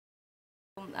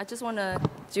I just want to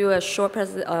do a short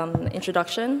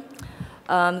introduction.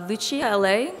 Lucia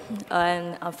L.A.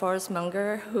 and Forrest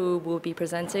Munger, who will be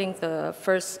presenting the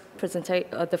first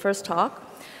talk.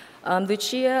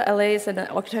 Lucia L.A. is an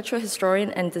architectural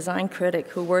historian and design critic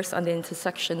who works on the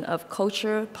intersection of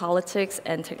culture, politics,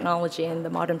 and technology in the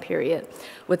modern period,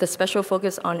 with a special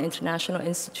focus on international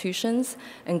institutions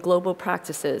and global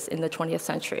practices in the 20th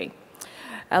century.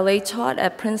 L.A. taught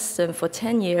at Princeton for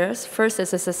 10 years, first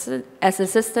as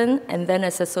assistant and then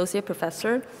as associate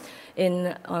professor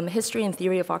in history and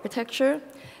theory of architecture.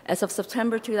 As of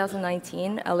September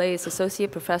 2019, L.A. is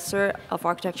associate professor of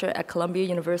architecture at Columbia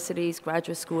University's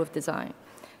Graduate School of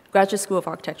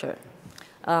Architecture,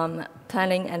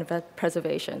 Planning and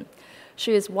Preservation.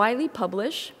 She is widely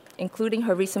published, including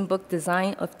her recent book,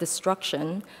 Design of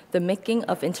Destruction, The Making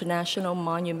of International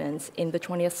Monuments in the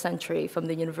 20th Century from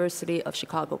the University of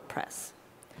Chicago Press.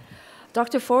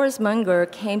 Dr. Forrest Munger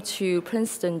came to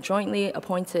Princeton jointly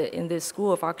appointed in the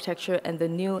School of Architecture and the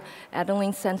new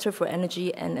Adeline Center for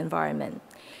Energy and Environment.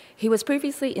 He was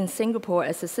previously in Singapore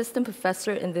as assistant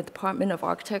professor in the Department of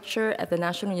Architecture at the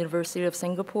National University of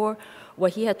Singapore, where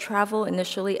he had traveled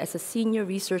initially as a senior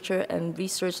researcher and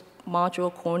research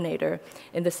module coordinator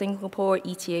in the Singapore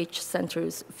ETH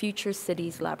Center's Future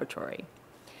Cities Laboratory.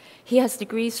 He has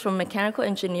degrees from mechanical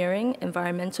engineering,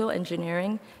 environmental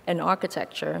engineering, and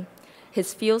architecture.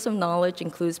 His fields of knowledge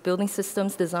includes building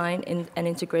systems design and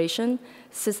integration,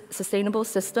 sustainable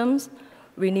systems,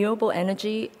 renewable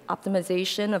energy,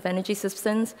 optimization of energy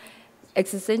systems,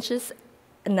 exigentious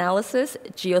analysis,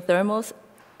 geothermals,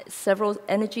 several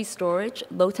energy storage,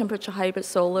 low-temperature hybrid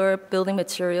solar, building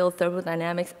material,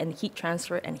 thermodynamics, and heat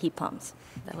transfer and heat pumps.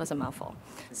 That was a mouthful.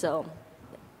 So,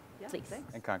 yeah, please.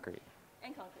 Thanks. And concrete.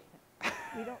 And concrete.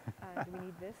 We don't, do we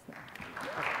need this? No.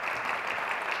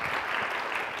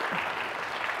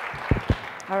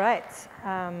 All right.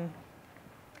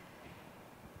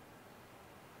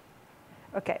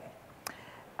 Okay.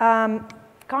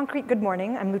 Concrete, good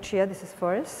morning. I'm Lucia, this is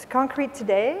Forrest. Concrete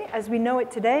today, as we know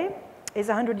it today, is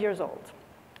 100 years old.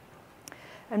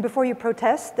 And before you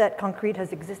protest that concrete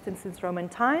has existed since Roman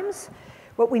times,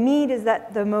 what we mean is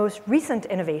that the most recent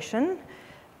innovation,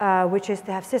 which is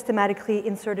to have systematically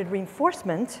inserted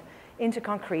reinforcement into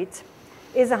concrete,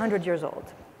 is 100 years old.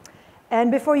 And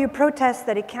before you protest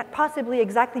that it can't possibly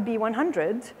exactly be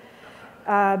 100,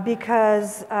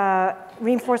 because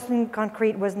reinforcing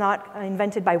concrete was not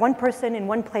invented by one person in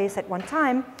one place at one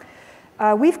time,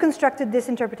 we've constructed this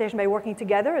interpretation by working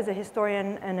together as a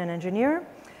historian and an engineer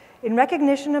in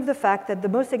recognition of the fact that the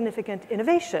most significant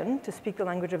innovation, to speak the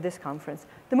language of this conference,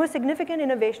 the most significant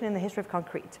innovation in the history of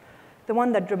concrete, the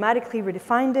one that dramatically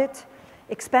redefined it,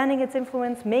 expanding its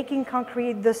influence, making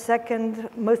concrete the second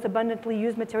most abundantly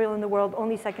used material in the world,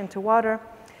 only second to water.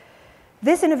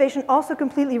 This innovation also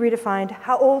completely redefined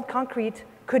how old concrete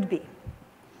could be.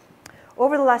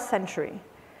 Over the last century,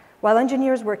 while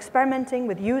engineers were experimenting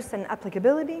with use and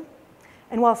applicability,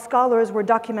 and while scholars were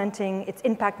documenting its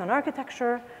impact on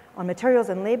architecture, on materials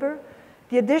and labor,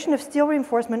 the addition of steel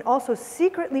reinforcement also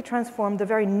secretly transformed the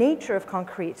very nature of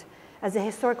concrete as a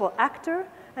historical actor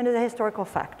and as a historical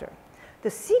factor. The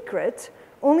secret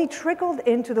only trickled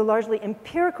into the largely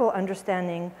empirical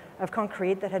understanding of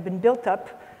concrete that had been built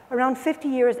up around 50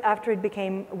 years after it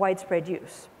became widespread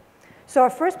use. So our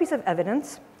first piece of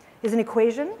evidence is an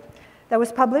equation that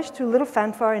was published to little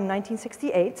fanfare in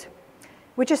 1968,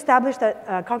 which established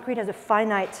that concrete has a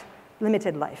finite,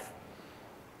 limited life.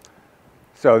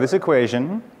 So this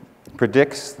equation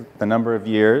predicts the number of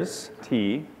years,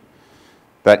 t,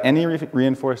 that any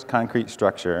reinforced concrete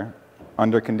structure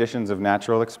under conditions of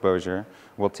natural exposure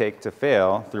will take to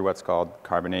fail through what's called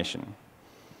carbonation.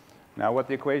 Now what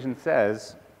the equation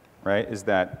says, right, is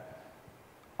that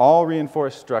all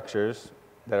reinforced structures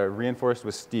that are reinforced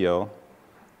with steel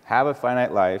have a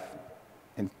finite life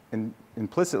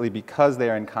implicitly because they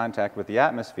are in contact with the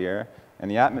atmosphere,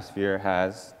 and the atmosphere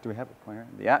has, do we have a pointer?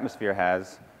 The atmosphere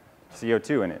has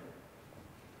CO2 in it.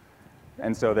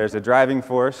 And so there's a driving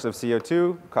force of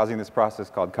CO2 causing this process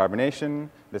called carbonation.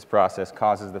 This process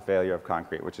causes the failure of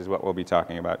concrete, which is what we'll be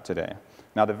talking about today.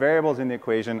 Now the variables in the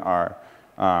equation are,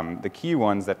 the key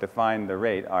ones that define the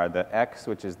rate are the x,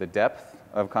 which is the depth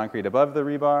of concrete above the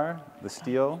rebar, the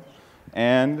steel,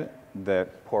 and the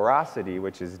porosity,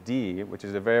 which is d, which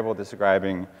is a variable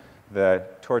describing the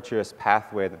tortuous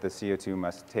pathway that the CO2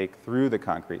 must take through the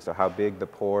concrete, so how big the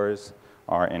pores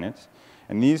are in it.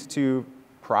 And these two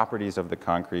properties of the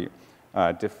concrete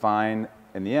define,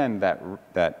 in the end,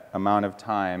 that amount of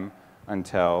time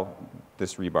until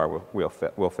this rebar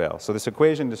will fail. So this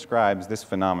equation describes this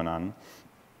phenomenon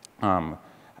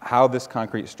how this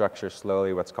concrete structure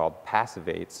slowly what's called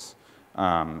passivates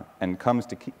and comes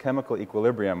to chemical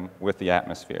equilibrium with the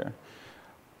atmosphere.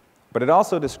 But it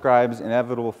also describes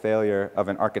inevitable failure of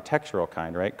an architectural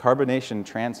kind, right? Carbonation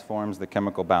transforms the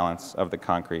chemical balance of the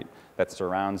concrete that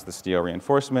surrounds the steel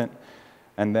reinforcement,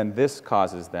 and then this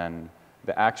causes then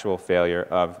the actual failure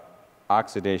of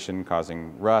oxidation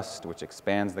causing rust, which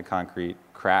expands the concrete,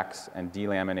 cracks, and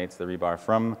delaminates the rebar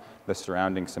from the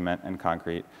surrounding cement and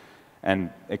concrete, and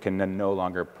it can then no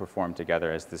longer perform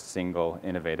together as this single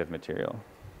innovative material.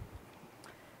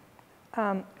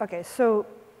 Okay, so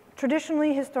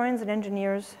traditionally, historians and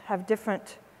engineers have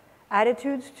different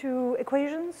attitudes to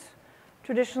equations.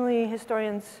 Traditionally,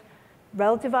 historians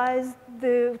relativize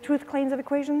the truth claims of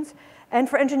equations. And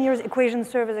for engineers, equations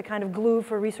serve as a kind of glue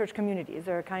for research communities.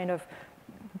 They're kind of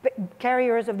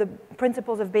carriers of the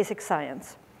principles of basic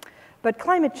science. But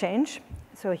climate change,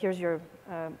 so here's your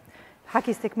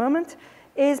hockey stick moment,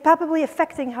 is palpably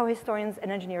affecting how historians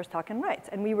and engineers talk and write.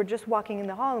 And we were just walking in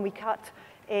the hall, and we caught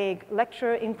a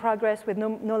lecture in progress with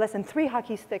no less than 3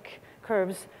 hockey stick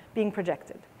curves being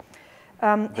projected.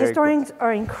 Historians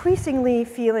are increasingly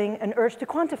feeling an urge to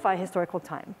quantify historical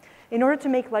time in order to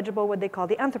make legible what they call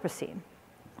the Anthropocene,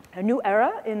 a new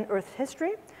era in Earth's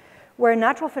history where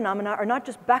natural phenomena are not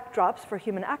just backdrops for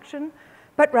human action,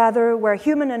 but rather where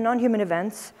human and non-human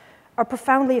events are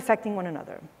profoundly affecting one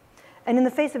another. And in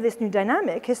the face of this new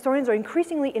dynamic, historians are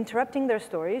increasingly interrupting their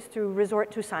stories to resort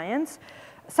to science,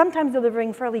 sometimes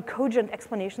delivering fairly cogent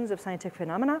explanations of scientific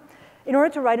phenomena in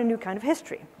order to write a new kind of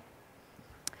history.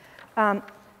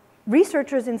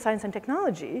 Researchers in science and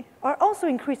technology are also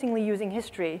increasingly using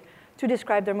history to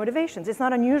describe their motivations. It's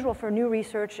not unusual for new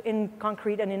research in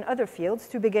concrete and in other fields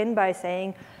to begin by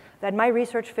saying that my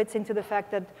research fits into the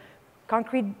fact that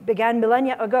concrete began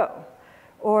millennia ago,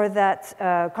 or that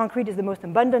concrete is the most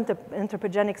abundant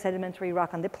anthropogenic sedimentary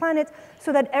rock on the planet,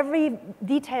 so that every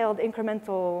detailed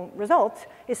incremental result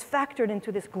is factored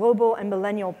into this global and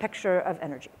millennial picture of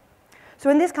energy. So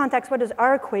in this context, what does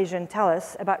our equation tell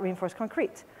us about reinforced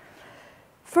concrete?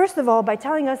 First of all, by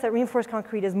telling us that reinforced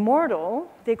concrete is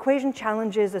mortal, the equation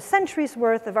challenges a century's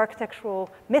worth of architectural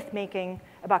myth-making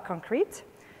about concrete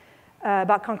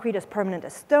as permanent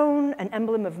as stone, an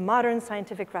emblem of modern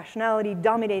scientific rationality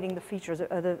dominating the features,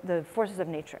 the forces of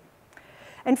nature.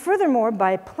 And furthermore,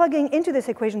 by plugging into this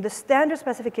equation the standard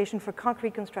specification for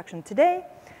concrete construction today,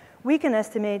 we can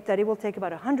estimate that it will take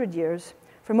about 100 years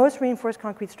for most reinforced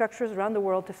concrete structures around the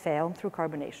world to fail through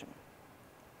carbonation.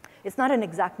 It's not an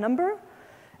exact number,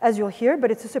 as you'll hear,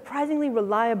 but it's a surprisingly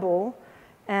reliable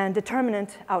and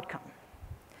determinant outcome.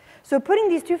 So putting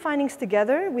these two findings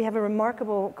together, we have a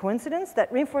remarkable coincidence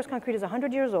that reinforced concrete is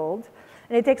 100 years old,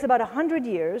 and it takes about 100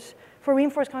 years for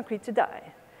reinforced concrete to die.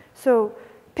 So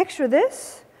picture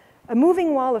this: a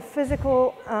moving wall of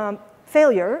physical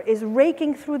failure is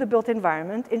raking through the built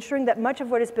environment, ensuring that much of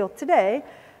what is built today,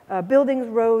 buildings,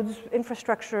 roads,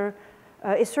 infrastructure,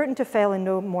 is certain to fail in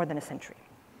no more than a century.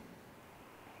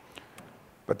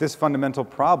 But this fundamental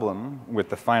problem with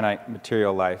the finite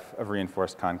material life of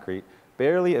reinforced concrete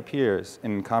barely appears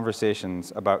in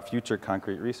conversations about future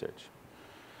concrete research.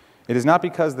 It is not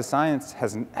because the science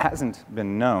hasn't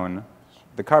been known.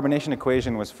 The carbonation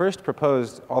equation was first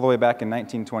proposed all the way back in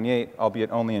 1928,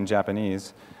 albeit only in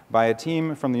Japanese, by a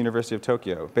team from the University of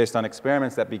Tokyo based on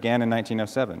experiments that began in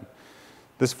 1907.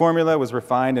 This formula was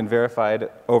refined and verified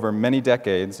over many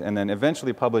decades and then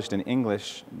eventually published in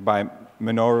English by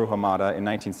Minoru Hamada in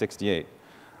 1968,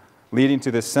 leading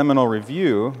to this seminal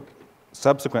review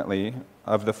subsequently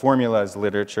of the formula's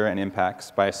literature and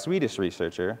impacts by a Swedish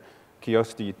researcher,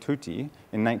 Kyösti Tutti,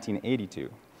 in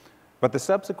 1982. But the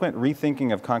subsequent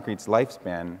rethinking of concrete's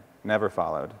lifespan never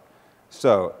followed.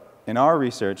 So, in our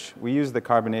research, we use the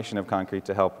carbonation of concrete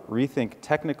to help rethink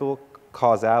technical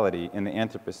causality in the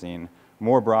Anthropocene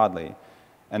more broadly,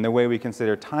 and the way we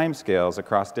consider timescales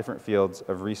across different fields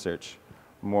of research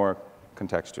more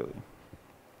contextually.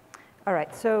 All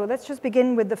right, so let's just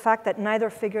begin with the fact that neither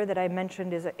figure that I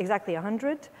mentioned is exactly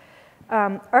 100.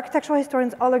 Architectural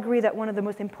historians all agree that one of the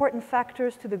most important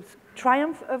factors to the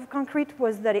triumph of concrete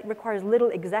was that it requires little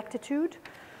exactitude.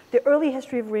 The early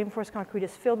history of reinforced concrete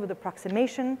is filled with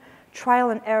approximation, trial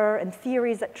and error, and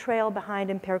theories that trail behind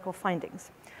empirical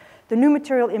findings. The new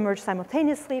material emerged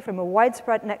simultaneously from a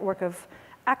widespread network of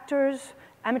actors,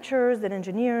 amateurs, and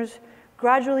engineers.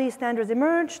 Gradually, standards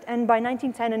emerged, and by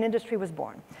 1910, an industry was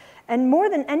born. And more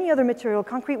than any other material,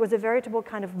 concrete was a veritable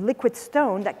kind of liquid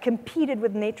stone that competed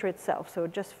with nature itself. So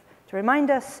just to remind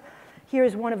us, here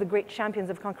is one of the great champions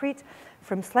of concrete.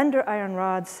 From slender iron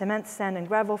rods, cement, sand, and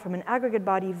gravel, from an aggregate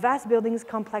body, vast buildings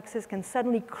complexes can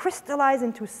suddenly crystallize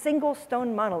into single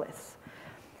stone monoliths.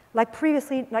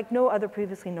 like no other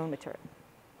previously known material.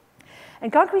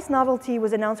 And concrete's novelty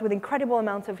was announced with incredible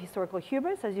amounts of historical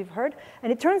hubris, as you've heard,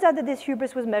 and it turns out that this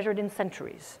hubris was measured in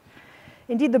centuries.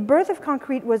 Indeed, the birth of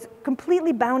concrete was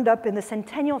completely bound up in the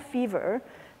centennial fever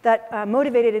that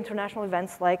motivated international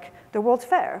events like the World's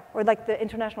Fair, or like the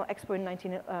International Expo in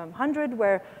 1900,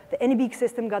 where the Ennebeek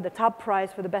system got the top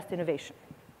prize for the best innovation.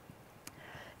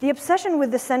 The obsession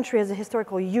with the century as a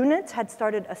historical unit had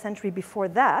started a century before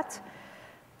that.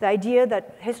 The idea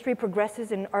that history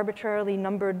progresses in arbitrarily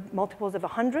numbered multiples of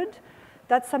 100,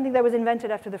 that's something that was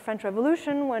invented after the French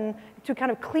Revolution to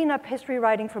kind of clean up history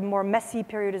writing from more messy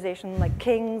periodization like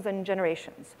kings and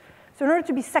generations. So in order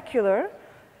to be secular,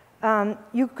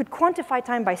 you could quantify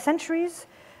time by centuries,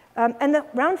 and the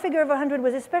round figure of 100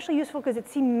 was especially useful because it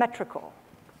seemed metrical.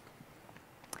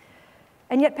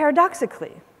 And yet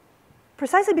paradoxically,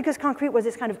 precisely because concrete was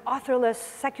this kind of authorless,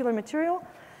 secular material,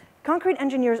 concrete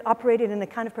engineers operated in a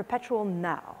kind of perpetual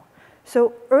now.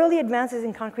 So early advances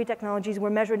in concrete technologies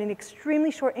were measured in extremely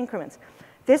short increments.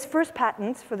 This first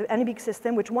patent for the Ennebeek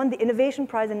system, which won the Innovation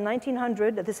Prize in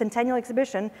 1900 at the Centennial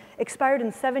Exhibition, expired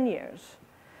in 7 years.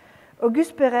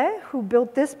 Auguste Perret, who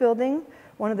built this building,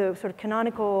 one of the sort of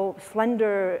canonical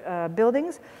slender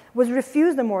buildings, was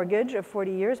refused a mortgage of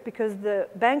 40 years because the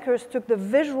bankers took the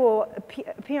visual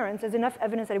appearance as enough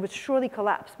evidence that it would surely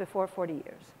collapse before 40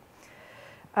 years.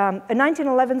 A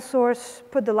 1911 source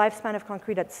put the lifespan of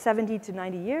concrete at 70 to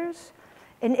 90 years.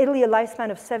 In Italy, a lifespan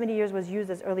of 70 years was used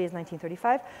as early as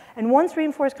 1935. And once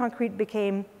reinforced concrete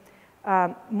became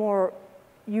more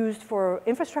used for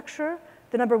infrastructure,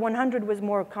 the number 100 was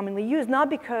more commonly used, not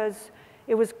because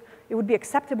it would be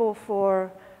acceptable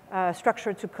for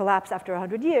structure to collapse after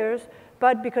 100 years,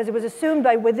 but because it was assumed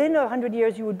that within 100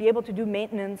 years you would be able to do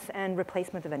maintenance and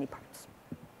replacement of any parts.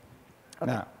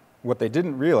 Okay. Now, what they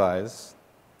didn't realize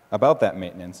about that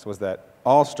maintenance was that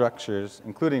all structures,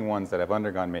 including ones that have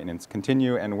undergone maintenance,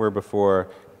 continue and were before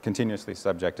continuously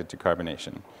subjected to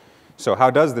carbonation. So how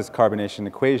does this carbonation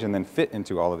equation then fit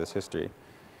into all of this history?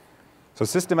 So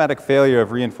systematic failure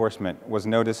of reinforcement was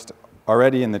noticed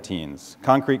already in the teens.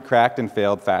 Concrete cracked and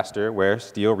failed faster where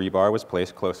steel rebar was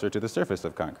placed closer to the surface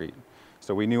of concrete.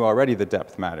 So we knew already the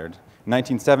depth mattered. In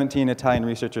 1917, Italian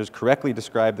researchers correctly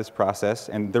described this process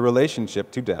and the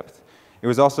relationship to depth. It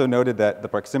was also noted that the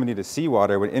proximity to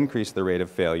seawater would increase the rate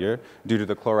of failure due to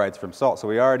the chlorides from salt. So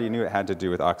we already knew it had to do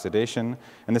with oxidation.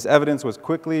 And this evidence was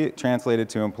quickly translated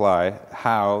to imply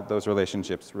how those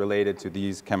relationships related to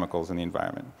these chemicals in the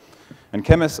environment. And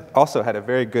chemists also had a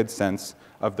very good sense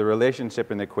of the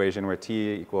relationship in the equation where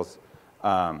T equals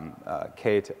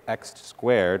K to x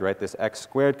squared, right? This x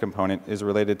squared component is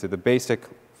related to the basic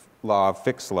law of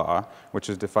Fick's law, which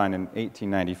was defined in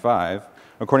 1895,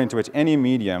 according to which any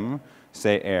medium,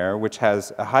 say air, which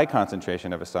has a high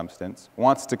concentration of a substance,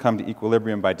 wants to come to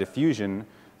equilibrium by diffusion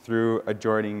through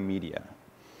adjoining media.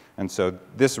 And so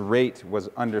this rate was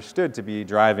understood to be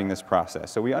driving this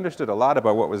process. So we understood a lot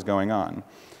about what was going on.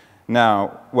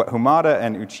 Now, what Hamada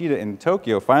and Uchida in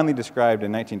Tokyo finally described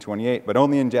in 1928, but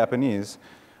only in Japanese,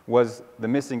 was the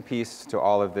missing piece to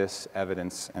all of this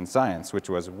evidence and science, which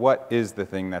was what is the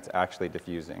thing that's actually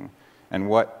diffusing, and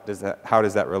how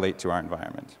does that relate to our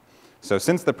environment? So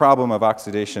since the problem of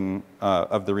oxidation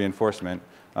of the reinforcement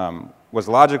was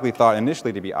logically thought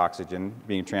initially to be oxygen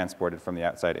being transported from the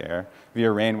outside air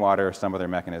via rainwater or some other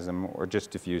mechanism, or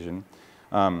just diffusion,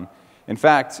 in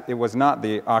fact, it was not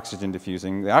the oxygen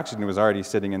diffusing. The oxygen was already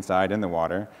sitting inside in the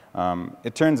water.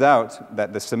 It turns out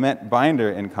that the cement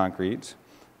binder in concrete,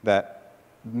 that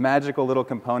magical little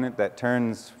component that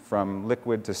turns from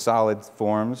liquid to solid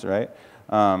forms, right,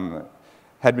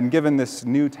 had been given this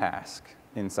new task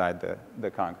inside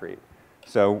the concrete.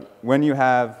 So when you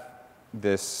have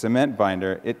this cement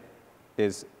binder, it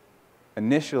is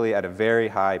initially at a very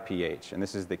high pH, and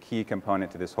this is the key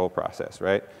component to this whole process,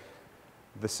 right?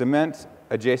 The cement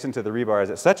adjacent to the rebar is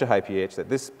at such a high pH that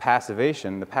this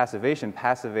passivation, the passivation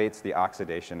passivates the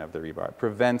oxidation of the rebar. It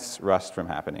prevents rust from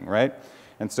happening, right?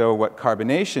 And so what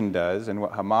carbonation does, and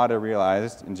what Hamada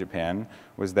realized in Japan,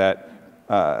 was that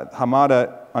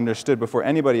Hamada understood before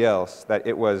anybody else that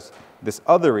it was this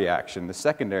other reaction, the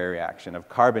secondary reaction of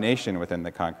carbonation within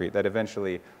the concrete that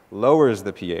eventually lowers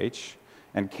the pH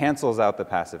and cancels out the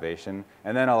passivation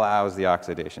and then allows the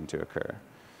oxidation to occur.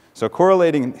 So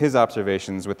correlating his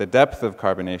observations with the depth of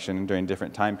carbonation during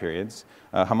different time periods,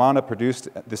 Hamada produced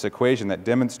this equation that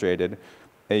demonstrated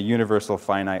a universal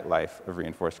finite life of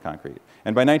reinforced concrete.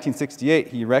 And by 1968,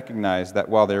 he recognized that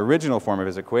while the original form of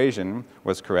his equation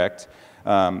was correct,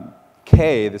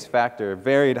 K, this factor,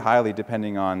 varied highly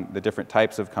depending on the different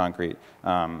types of concrete,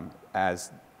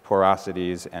 as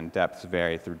porosities and depths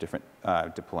vary through different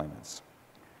deployments.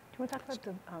 Do you want to talk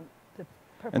about the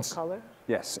purple color?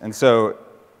 Yes, and so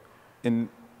in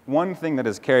one thing that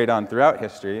is carried on throughout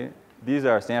history, these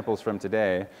are samples from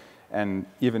today, and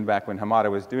even back when Hamada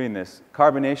was doing this,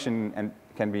 carbonation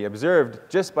can be observed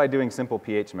just by doing simple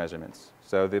pH measurements.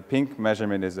 So the pink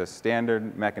measurement is a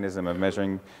standard mechanism of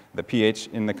measuring the pH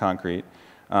in the concrete.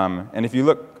 And if you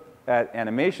look at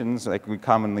animations, like we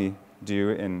commonly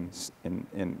do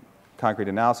in concrete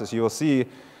analysis, you will see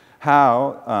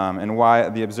how and why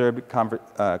the observed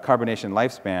carbonation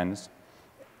lifespans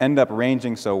end up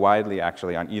ranging so widely,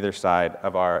 actually, on either side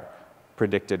of our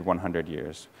predicted 100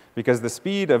 years. Because the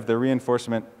speed of the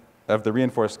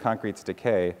reinforced concrete's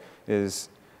decay is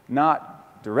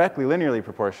not directly linearly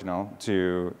proportional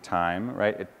to time,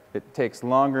 right? It takes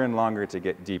longer and longer to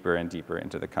get deeper and deeper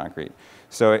into the concrete.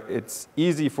 So it's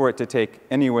easy for it to take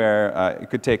anywhere. It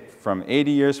could take from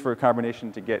 80 years for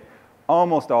carbonation to get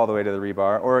almost all the way to the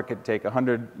rebar, or it could take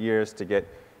 100 years to get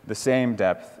the same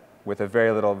depth with a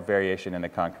very little variation in the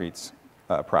concrete's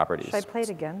properties. Should I play it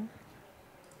again?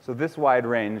 So this wide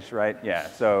range, right? Yeah.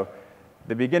 So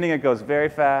the beginning, it goes very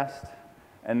fast,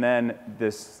 and then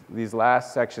these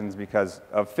last sections, because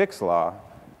of Fick's law,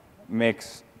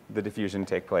 makes the diffusion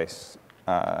take place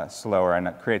slower, and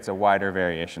it creates a wider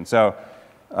variation. So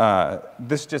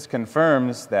this just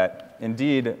confirms that,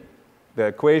 indeed, the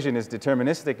equation is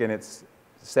deterministic in its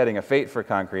setting a fate for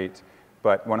concrete,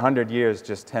 but 100 years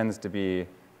just tends to be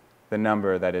the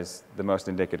number that is the most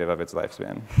indicative of its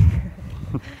lifespan.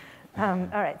 All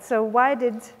right, so why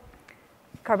did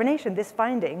carbonation, this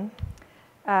finding,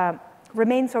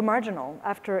 remain so marginal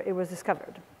after it was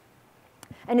discovered?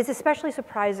 And it's especially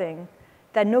surprising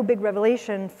that no big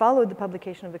revelation followed the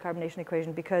publication of the carbonation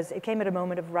equation, because it came at a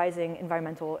moment of rising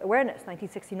environmental awareness,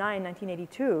 1969,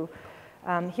 1982.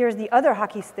 Here's the other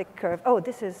hockey stick curve. Oh,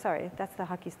 sorry, that's the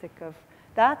hockey stick of,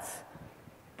 that's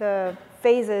the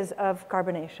phases of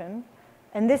carbonation.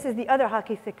 And this is the other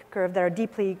hockey stick curve that are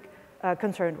deeply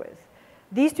concerned with.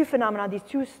 These two phenomena, these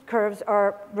two curves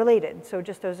are related. So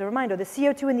just as a reminder, the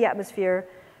CO2 in the atmosphere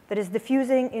that is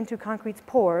diffusing into concrete's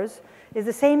pores is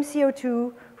the same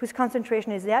CO2 whose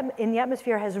concentration in the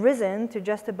atmosphere has risen to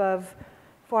just above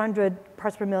 400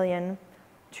 parts per million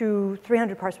to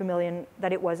 300 parts per million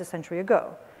that it was a century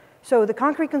ago. So the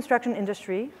concrete construction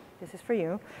industry, this is for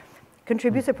you,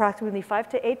 contributes approximately 5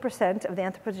 to 8% of the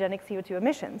anthropogenic CO2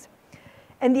 emissions.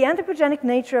 And the anthropogenic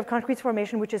nature of concrete's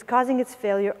formation, which is causing its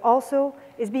failure, also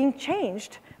is being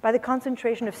changed by the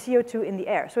concentration of CO2 in the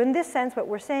air. So in this sense, what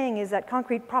we're saying is that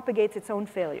concrete propagates its own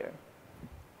failure.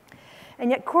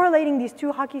 And yet correlating these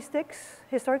two hockey sticks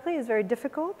historically is very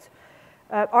difficult.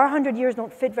 Our 100 years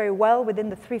don't fit very well within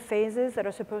the three phases that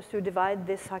are supposed to divide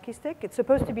this hockey stick. It's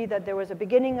supposed to be that there was a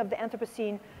beginning of the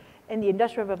Anthropocene in the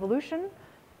Industrial Revolution,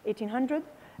 1800,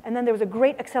 and then there was a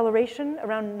great acceleration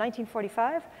around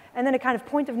 1945, and then a kind of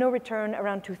point of no return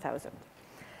around 2000.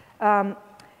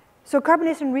 So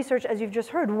carbonation research, as you've just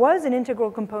heard, was an integral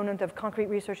component of concrete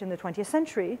research in the 20th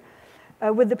century,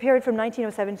 with the period from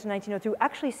 1907 to 1902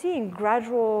 actually seeing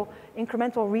gradual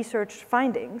incremental research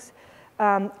findings.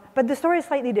 But the story is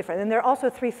slightly different, and there are also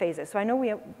three phases. So I know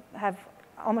we have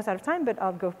almost out of time, but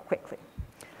I'll go quickly.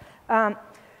 In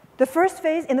the first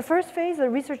phase, the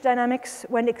research dynamics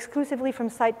went exclusively from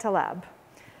site to lab.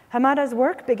 Hamada's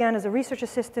work began as a research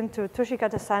assistant to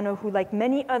Toshikata Sano, who, like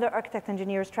many other architect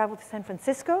engineers, traveled to San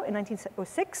Francisco in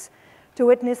 1906 to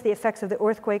witness the effects of the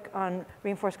earthquake on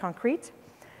reinforced concrete.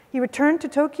 He returned to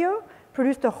Tokyo,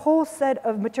 produced a whole set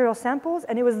of material samples,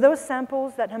 and it was those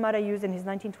samples that Hamada used in his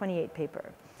 1928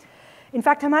 paper. In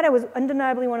fact, Hamada was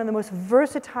undeniably one of the most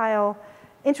versatile,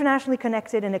 internationally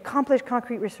connected, and accomplished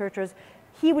concrete researchers.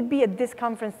 He would be at this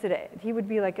conference today. He would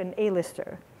be like an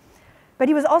A-lister. But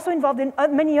he was also involved in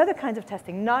many other kinds of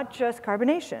testing, not just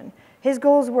carbonation. His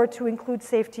goals were to include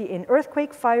safety in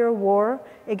earthquake, fire, war,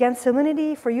 against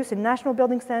salinity for use in national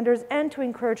building standards, and to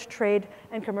encourage trade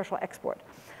and commercial export.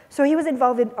 So he was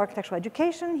involved in architectural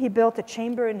education. He built a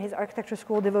chamber in his architecture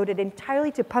school devoted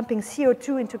entirely to pumping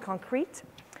CO2 into concrete.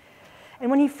 And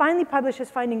when he finally published his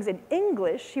findings in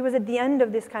English, he was at the end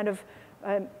of this kind of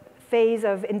phase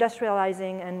of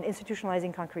industrializing and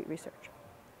institutionalizing concrete research.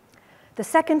 The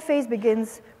second phase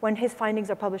begins when his findings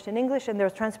are published in English and they're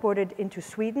transported into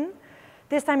Sweden.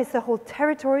 This time it's the whole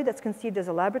territory that's conceived as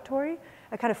a laboratory,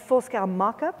 a kind of full-scale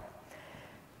mock-up.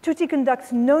 Tutti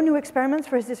conducts no new experiments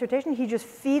for his dissertation. He just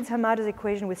feeds Hamada's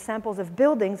equation with samples of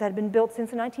buildings that had been built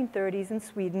since the 1930s in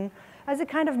Sweden as a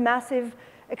kind of massive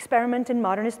experiment in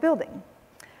modernist building.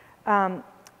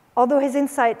 Although his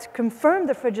insight confirmed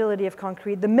the fragility of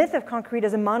concrete, the myth of concrete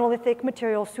as a monolithic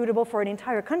material suitable for an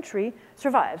entire country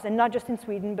survives, and not just in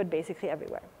Sweden, but basically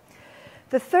everywhere.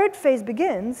 The third phase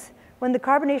begins when the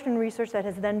carbonation research that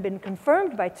has then been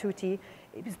confirmed by Tutti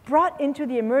is brought into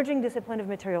the emerging discipline of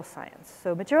material science.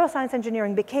 So material science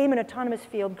engineering became an autonomous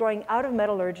field growing out of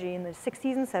metallurgy in the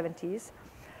 60s and 70s.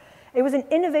 It was an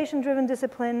innovation-driven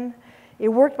discipline. It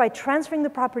worked by transferring the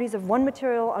properties of one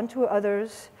material onto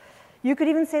others. You could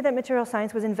even say that material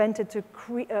science was invented to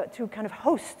kind of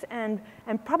host and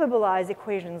probabilize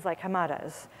equations like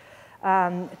Hamada's,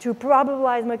 to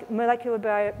probabilize molecular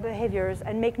behaviors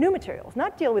and make new materials,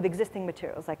 not deal with existing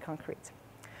materials like concrete.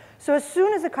 So as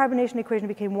soon as the carbonation equation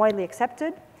became widely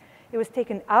accepted, it was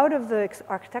taken out of the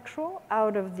architectural,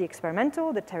 out of the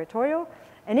experimental, the territorial,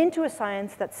 and into a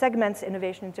science that segments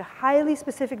innovation into highly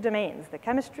specific domains, the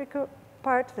chemistry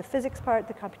part, the physics part,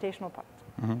 the computational part.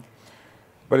 Mm-hmm.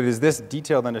 But it is this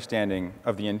detailed understanding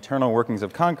of the internal workings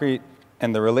of concrete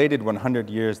and the related 100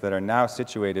 years that are now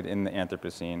situated in the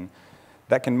Anthropocene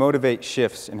that can motivate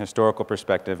shifts in historical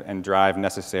perspective and drive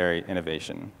necessary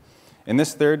innovation. In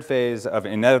this third phase of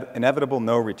inevitable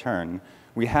no return,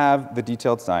 we have the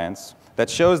detailed science that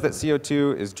shows that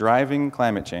CO2 is driving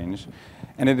climate change,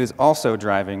 and it is also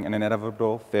driving an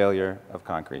inevitable failure of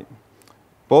concrete.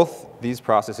 Both these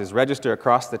processes register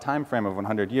across the time frame of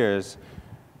 100 years,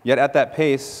 yet at that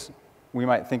pace, we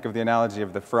might think of the analogy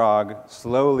of the frog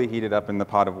slowly heated up in the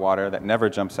pot of water that never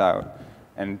jumps out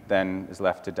and then is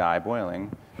left to die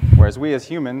boiling, whereas we as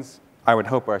humans, I would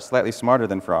hope, are slightly smarter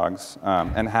than frogs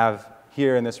and have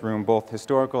here in this room both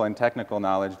historical and technical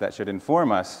knowledge that should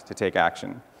inform us to take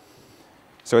action.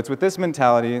 So it's with this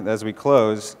mentality, as we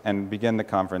close and begin the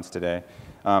conference today,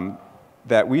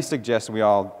 that we suggest we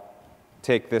all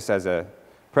take this as a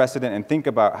precedent and think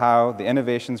about how the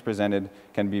innovations presented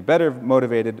can be better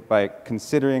motivated by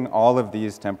considering all of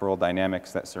these temporal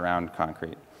dynamics that surround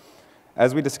concrete.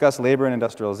 As we discuss labor and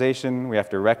industrialization, we have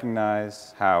to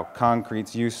recognize how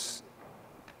concrete's use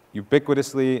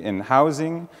ubiquitously in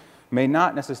housing may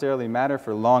not necessarily matter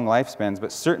for long lifespans,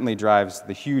 but certainly drives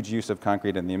the huge use of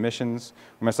concrete and the emissions.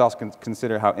 We must also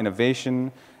consider how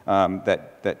innovation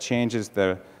that changes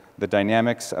the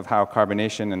dynamics of how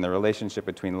carbonation and the relationship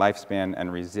between lifespan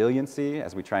and resiliency.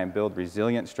 As we try and build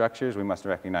resilient structures, we must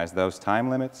recognize those time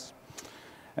limits.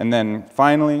 And then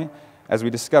finally, as we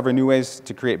discover new ways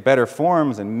to create better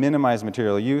forms and minimize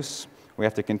material use, we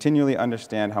have to continually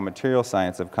understand how material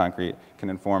science of concrete can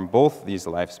inform both these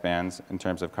lifespans in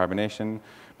terms of carbonation,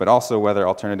 but also whether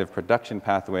alternative production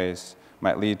pathways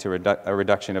might lead to a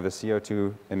reduction of the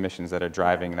CO2 emissions that are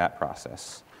driving that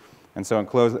process. And so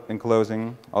in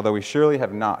closing, although we surely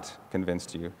have not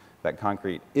convinced you that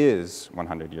concrete is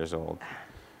 100 years old,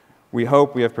 we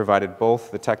hope we have provided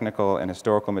both the technical and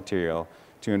historical material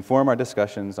to inform our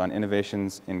discussions on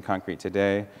innovations in concrete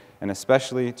today, and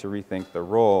especially to rethink the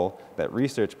role that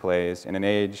research plays in an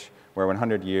age where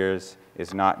 100 years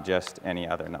is not just any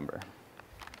other number.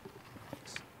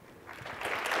 Thanks.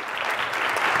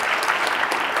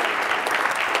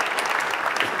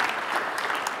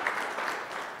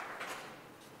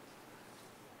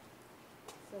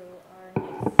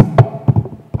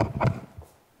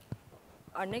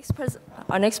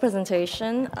 Our next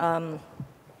presentation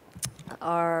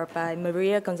are by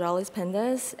Maria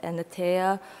Gonzalez-Pendez and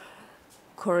Natea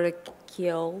Caraquiwa.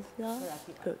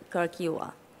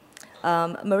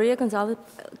 Maria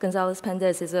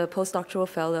Gonzalez-Pendez is a postdoctoral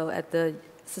fellow at the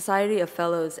Society of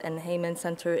Fellows and Heyman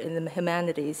Center in the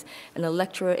Humanities and a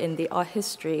lecturer in the Art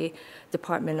History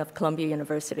Department of Columbia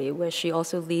University, where she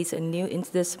also leads a new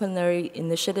interdisciplinary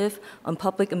initiative on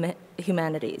public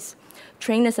humanities.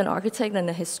 Trained as an architect and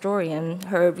a historian,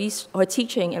 her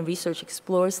teaching and research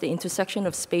explores the intersection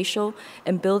of spatial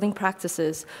and building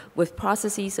practices with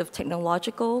processes of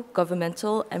technological,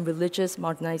 governmental, and religious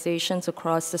modernizations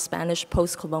across the Spanish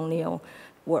post-colonial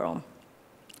world.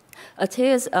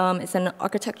 Atea is an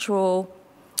architectural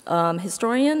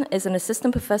historian, is an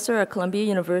assistant professor at Columbia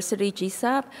University,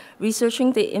 GSAP,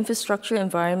 researching the infrastructure,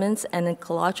 environments, and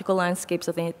ecological landscapes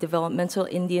of the developmental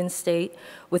Indian state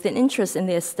with an interest in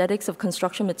the aesthetics of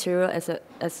construction material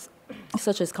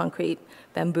such as concrete,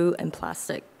 bamboo, and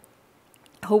plastic.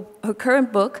 Her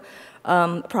current book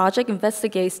project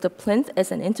investigates the plinth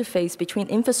as an interface between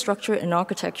infrastructure and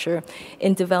architecture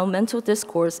in developmental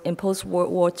discourse in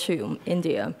post-World War II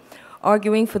India,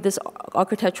 arguing for this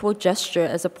architectural gesture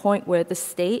as a point where the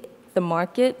state, the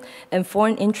market, and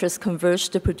foreign interests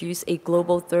converged to produce a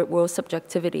global third world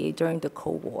subjectivity during the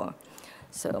Cold War.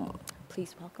 So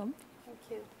please welcome. Thank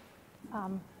you.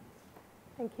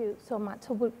 Thank you so much.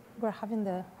 So we're having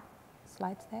the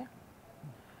slides there.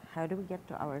 how do we get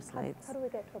to our slides? How do we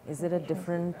get to Is it a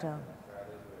different?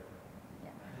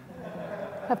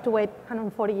 Have to wait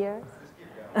 140 years?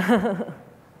 All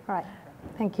right,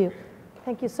 thank you.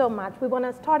 Thank you so much. We want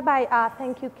to start by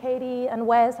thank you, Katie and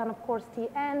Wes, and of course,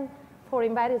 TN, for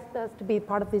inviting us to be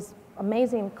part of this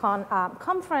amazing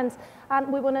conference.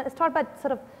 And we want to start by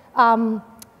sort of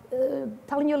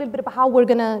telling you a little bit about how we're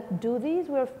going to do this.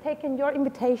 We're taking your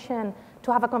invitation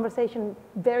to have a conversation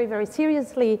very, very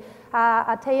seriously.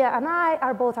 Ateya and I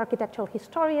are both architectural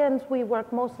historians. We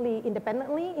work mostly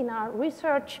independently in our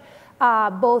research,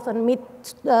 both on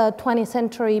mid-20th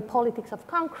century politics of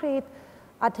concrete.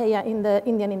 Ateya in the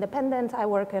Indian independence. I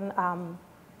work in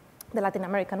the Latin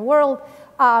American world.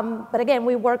 But again,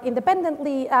 we work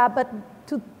independently. But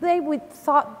today we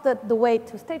thought that the way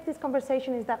to stage this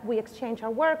conversation is that we exchange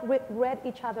our work, read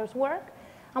each other's work,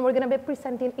 and we're going to be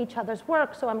presenting each other's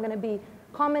work. So I'm going to be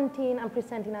commenting and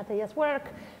presenting Ateya's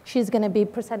work. She's going to be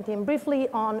presenting briefly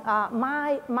on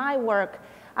my work.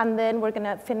 And then we're going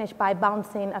to finish by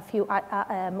bouncing a few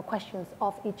questions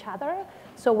off each other.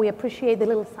 So we appreciate the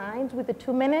little signs with the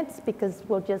 2 minutes, because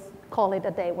we'll just call it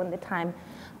a day when the time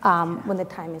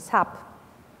is up.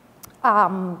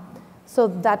 So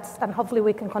that's, and hopefully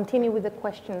we can continue with the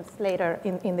questions later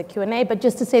in the Q&A. But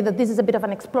just to say that this is a bit of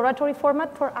an exploratory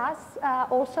format for us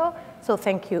also. So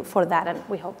thank you for that, and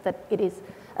we hope that it is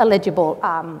a legible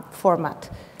format.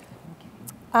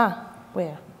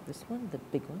 Where? This one, the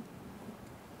big one?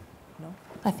 No?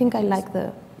 I think I like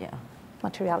the Yeah.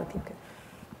 materiality. Okay.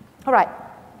 All right.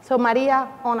 So Maria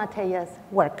on Ateya's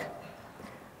work.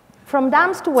 From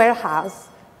dams to warehouses,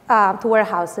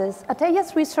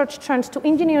 Ateya's research turns to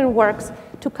engineering works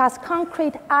to cast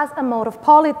concrete as a mode of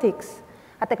politics,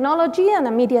 a technology and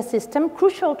a media system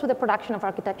crucial to the production of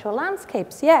architectural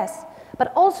landscapes, yes,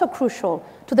 but also crucial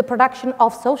to the production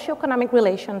of socioeconomic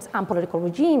relations and political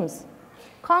regimes.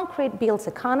 Concrete builds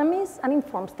economies and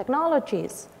informs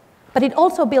technologies, but it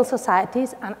also builds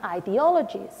societies and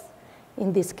ideologies.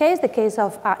 In this case, the case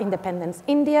of independence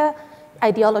India,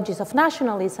 ideologies of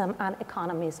nationalism and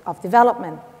economies of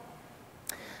development.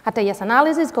 Ateya's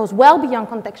analysis goes well beyond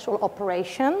contextual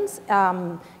operations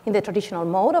in the traditional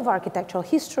mode of architectural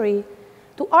history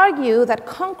to argue that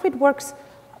concrete works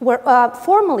were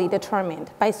formally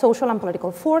determined by social and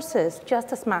political forces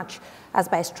just as much as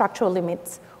by structural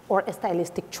limits or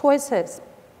stylistic choices.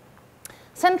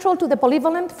 Central to the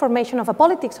polyvalent formation of a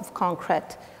politics of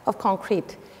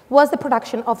concrete was the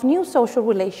production of new social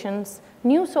relations,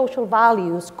 new social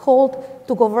values called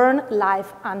to govern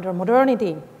life under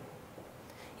modernity.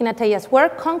 In Ateya's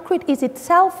work, concrete is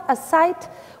itself a site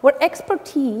where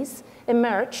expertise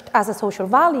emerged as a social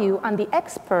value, and the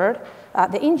expert,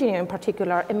 the engineer in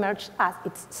particular, emerged as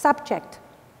its subject.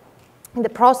 In the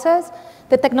process,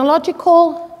 the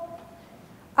technological,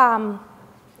 so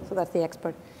that's the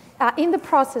expert. In the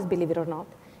process, believe it or not,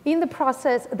 in the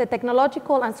process, the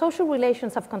technological and social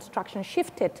relations of construction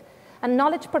shifted, and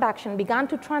knowledge production began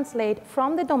to translate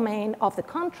from the domain of the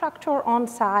contractor on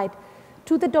site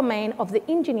to the domain of the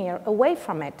engineer away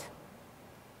from it.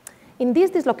 In this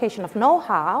dislocation of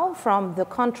know-how from the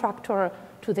contractor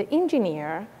to the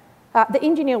engineer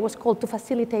was called to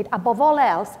facilitate, above all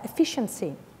else,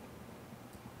 efficiency.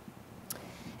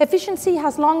 Efficiency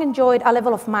has long enjoyed a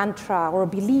level of mantra or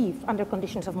belief under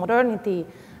conditions of modernity,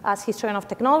 as historian of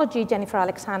technology Jennifer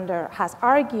Alexander has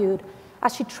argued,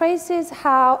 as she traces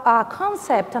how a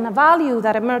concept and a value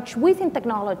that emerged within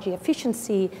technology,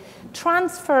 efficiency,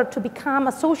 transferred to become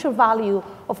a social value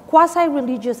of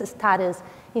quasi-religious status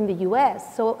in the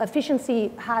US. So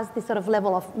efficiency has this sort of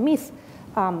level of myth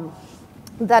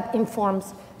that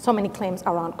informs so many claims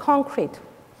around concrete.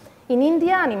 In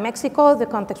India and in Mexico, the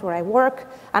context where I work,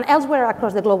 and elsewhere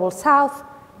across the global south,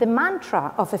 the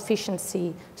mantra of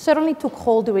efficiency certainly took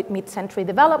hold during mid-century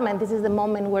development. This is the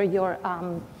moment where your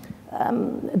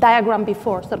diagram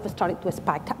before sort of started to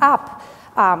spike up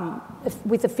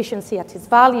with efficiency at its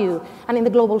value. And in the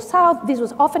global south, this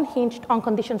was often hinged on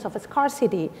conditions of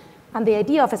scarcity and the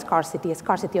idea of scarcity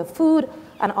of food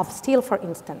and of steel, for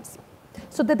instance.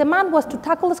 So the demand was to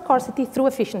tackle scarcity through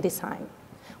efficient design.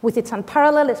 With its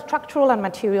unparalleled structural and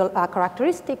material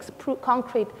characteristics,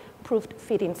 concrete proved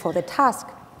fitting for the task.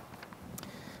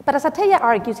 But as Ateya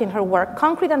argues in her work,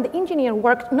 concrete and the engineer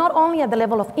worked not only at the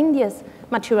level of India's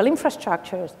material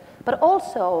infrastructures, but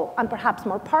also, and perhaps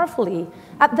more powerfully,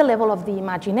 at the level of the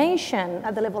imagination,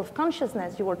 at the level of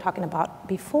consciousness you were talking about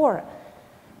before.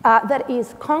 That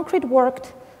is, concrete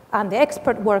worked and the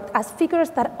expert worked as figures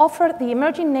that offered the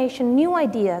emerging nation new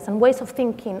ideas and ways of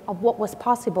thinking of what was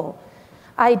possible.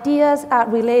 Ideas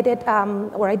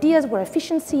ideas where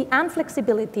efficiency and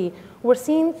flexibility were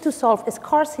seen to solve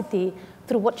scarcity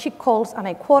through what she calls, and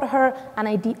I quote her, an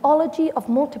ideology of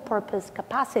multipurpose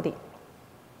capacity.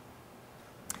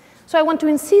 So I want to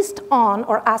insist on,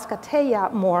 or ask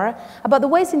Ateya more, about the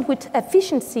ways in which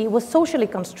efficiency was socially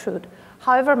construed,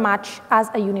 however much as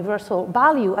a universal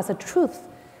value, as a truth,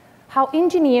 how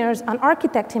engineers and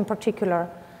architects in particular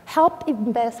helped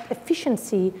invest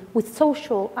efficiency with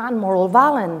social and moral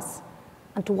balance,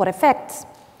 and to what effects.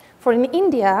 For in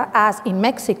India, as in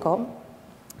Mexico,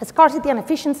 scarcity and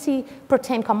efficiency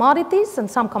pertain commodities,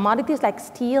 and some commodities like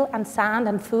steel and sand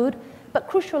and food, but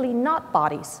crucially not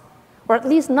bodies, or at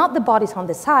least not the bodies on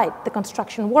the site, the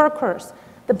construction workers,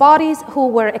 the bodies who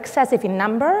were excessive in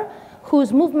number,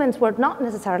 whose movements were not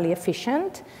necessarily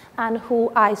efficient, and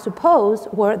who, I suppose,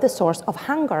 were the source of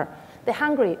hunger, the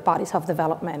hungry bodies of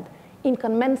development,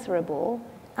 incommensurable,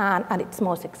 and at its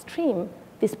most extreme,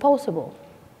 disposable.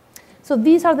 So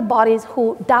these are the bodies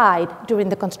who died during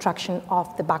the construction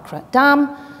of the Bakra Dam,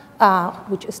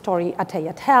 which a story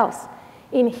Ateya tells.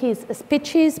 In his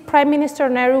speeches, Prime Minister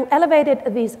Nehru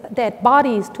elevated these dead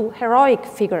bodies to heroic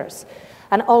figures,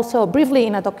 and also briefly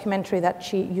in a documentary that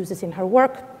she uses in her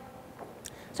work.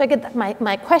 So I get that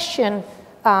my question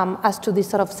as to this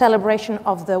sort of celebration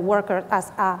of the worker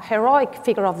as a heroic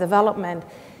figure of development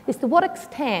is to what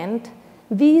extent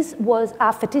this was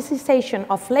a fetishization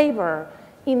of labor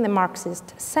in the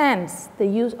Marxist sense, the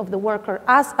use of the worker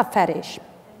as a fetish,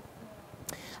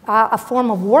 a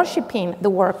form of worshiping the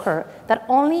worker that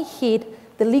only hid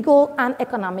the legal and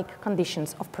economic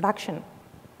conditions of production.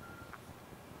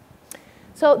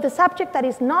 So the subject that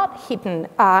is not hidden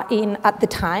at the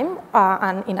time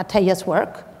and in Ateya's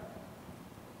work,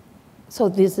 so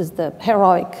this is the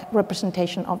heroic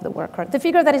representation of the worker. The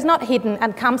figure that is not hidden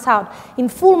and comes out in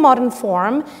full modern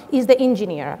form is the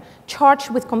engineer, charged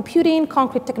with computing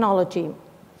concrete technology.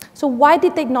 So why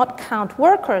did they not count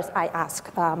workers, I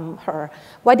ask her?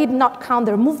 Why did not count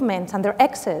their movements and their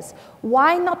excess?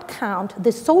 Why not count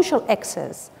the social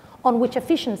excess on which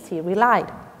efficiency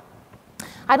relied?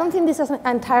 I don't think this is an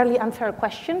entirely unfair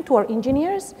question to our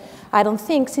engineers. I don't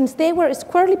think, since they were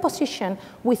squarely positioned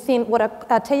within what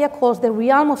Ateya calls the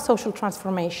realm of social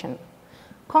transformation.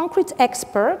 Concrete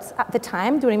experts at the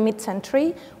time, during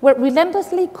mid-century, were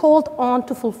relentlessly called on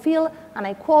to fulfill, and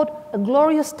I quote, a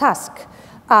glorious task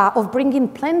of bringing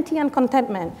plenty and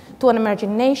contentment to an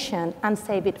emerging nation and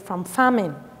save it from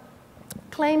famine.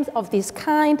 Claims of this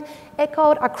kind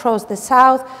echoed across the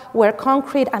South, where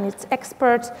concrete and its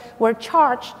experts were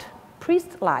charged,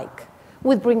 priest-like,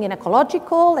 with bringing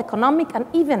ecological, economic, and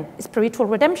even spiritual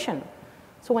redemption.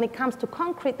 So when it comes to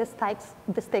concrete, the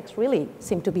stakes really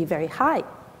seem to be very high.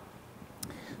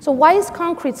 So why is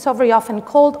concrete so very often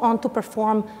called on to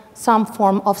perform some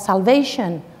form of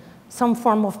salvation, some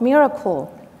form of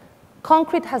miracle?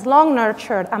 Concrete has long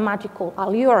nurtured a magical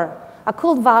allure, a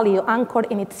cult value anchored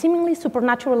in its seemingly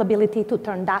supernatural ability to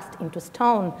turn dust into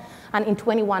stone and into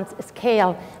anyone's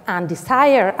scale and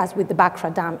desire, as with the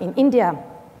Bakra Dam in India.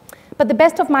 But the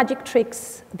best of magic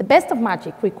tricks, the best of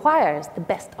magic requires the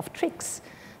best of tricks,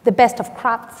 the best of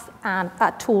crafts and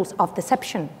tools of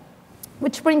deception.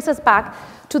 Which brings us back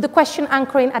to the question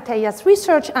anchoring Ateya's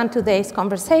research and today's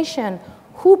conversation: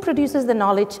 who produces the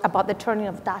knowledge about the turning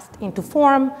of dust into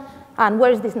form, and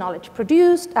where is this knowledge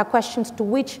produced? Questions to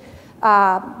which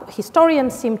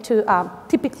historians seem to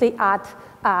typically add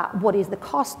what is the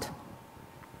cost,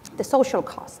 the social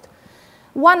cost.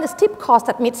 One steep cost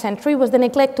at mid-century was the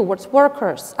neglect towards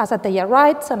workers. As Ateya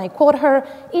writes, and I quote her,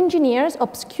 engineers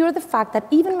obscure the fact that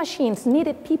even machines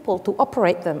needed people to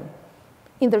operate them.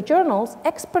 In their journals,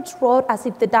 experts wrote as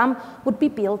if the dam would be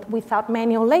built without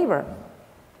manual labor.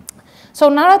 So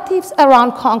narratives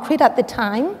around concrete at the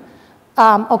time,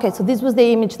 okay, so this was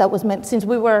the image that was meant, since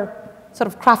we were sort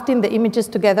of crafting the images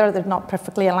together, they're not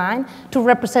perfectly aligned, to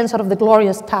represent sort of the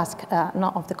glorious task,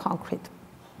 not of the concrete.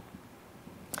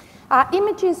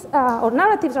 Images or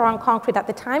narratives around concrete at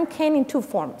the time came in two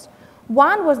forms.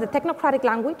 One was the technocratic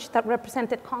language that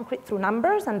represented concrete through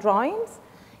numbers and drawings.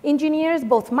 Engineers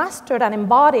both mastered and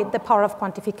embodied the power of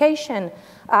quantification.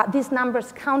 These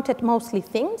numbers counted mostly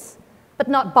things, but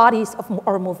not bodies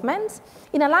or movements,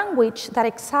 in a language that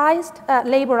excised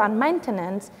labor and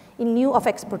maintenance in lieu of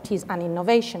expertise and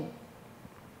innovation.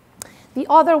 The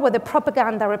other were the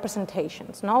propaganda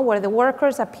representations, where the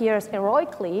workers appears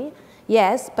heroically,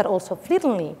 yes, but also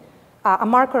fleetingly, a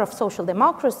marker of social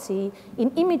democracy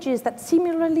in images that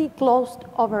similarly glossed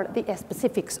over the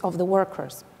specifics of the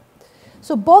workers.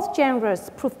 So both genres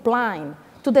proved blind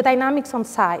to the dynamics on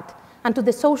site and to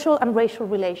the social and racial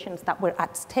relations that were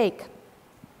at stake.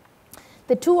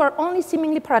 The two are only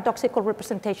seemingly paradoxical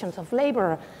representations of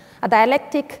labor, a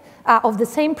dialectic of the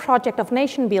same project of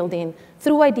nation building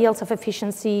through ideals of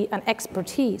efficiency and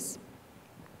expertise.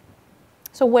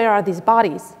 So where are these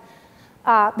bodies?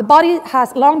 The body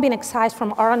has long been excised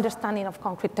from our understanding of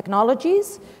concrete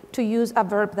technologies, to use a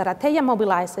verb that Ateya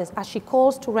mobilizes as she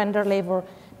calls to render labor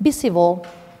visible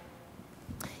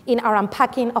in our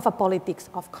unpacking of a politics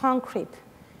of concrete.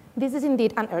 This is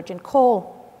indeed an urgent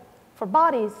call. For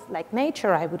bodies, like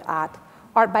nature, I would add,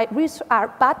 are but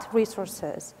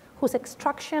resources whose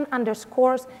extraction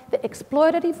underscores the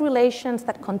exploitative relations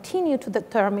that continue to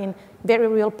determine very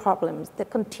real problems, that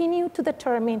continue to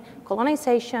determine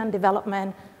colonization,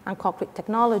 development, and concrete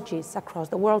technologies across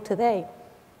the world today.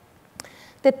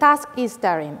 The task is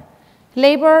daring.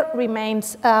 Labor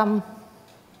remains,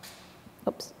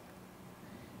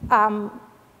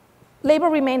 labor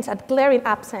remains a glaring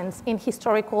absence in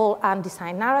historical and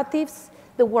design narratives,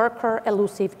 the worker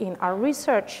elusive in our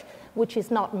research, which is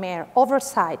not mere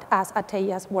oversight, as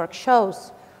Ateya's work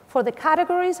shows. For the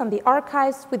categories and the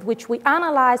archives with which we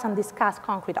analyze and discuss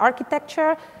concrete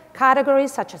architecture,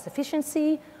 categories such as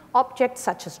efficiency, objects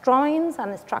such as drawings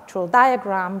and structural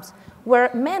diagrams were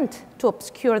meant to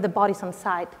obscure the bodies on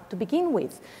site to begin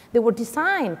with. They were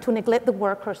designed to neglect the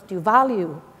workers' due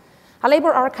value. A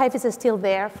labor archive is still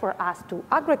there for us to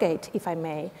aggregate, if I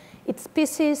may. Its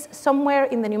pieces somewhere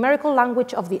in the numerical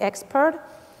language of the expert,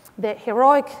 the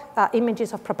heroic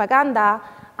images of propaganda,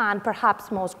 and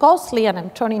perhaps most ghostly, and I'm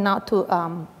turning now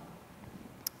to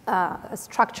a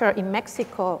structure in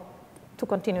Mexico to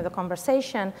continue the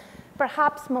conversation,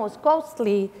 perhaps most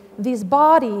ghostly, these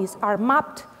bodies are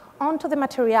mapped onto the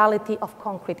materiality of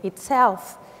concrete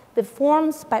itself, the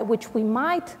forms by which we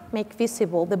might make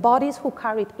visible the bodies who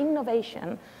carried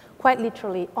innovation quite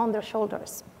literally on their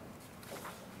shoulders.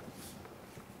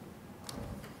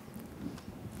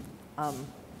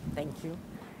 Thank you.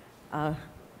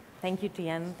 Thank you,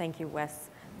 Tien. Thank you, Wes.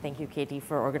 Thank you, Katie,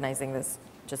 for organizing this.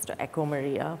 Just to echo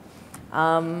Maria.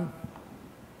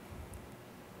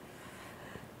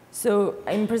 So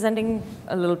I'm presenting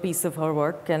a little piece of her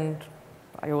work, and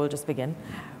I will just begin.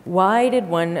 Why did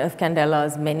one of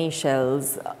Candela's many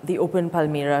shells, the open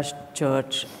Palmyra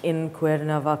church in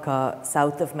Cuernavaca,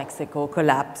 south of Mexico,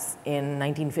 collapse in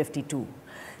 1952?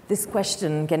 This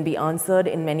question can be answered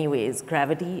in many ways: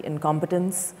 gravity,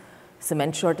 incompetence,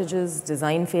 cement shortages,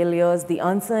 design failures. The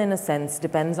answer, in a sense,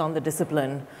 depends on the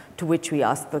discipline to which we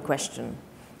ask the question.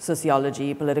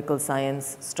 Sociology, political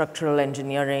science, structural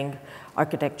engineering,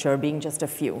 architecture being just a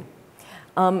few.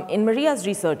 In Maria's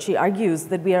research, she argues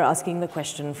that we are asking the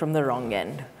question from the wrong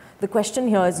end. The question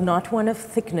here is not one of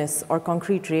thickness or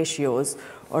concrete ratios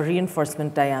or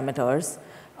reinforcement diameters.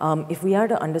 If we are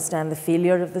to understand the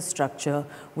failure of the structure,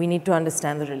 we need to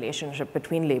understand the relationship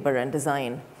between labor and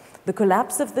design. The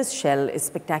collapse of this shell is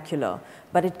spectacular,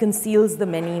 but it conceals the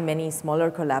many, many smaller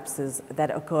collapses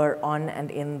that occur on and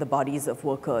in the bodies of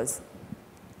workers.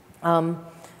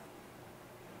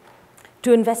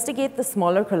 To investigate the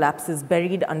smaller collapses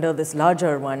buried under this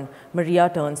larger one, Maria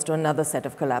turns to another set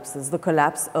of collapses, the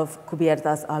collapse of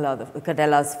Cubiertas Ala,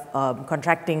 Candela's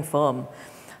contracting firm,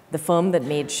 the firm that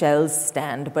made shells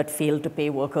stand but failed to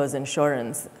pay workers'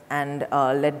 insurance, and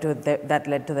that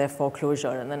led to their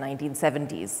foreclosure in the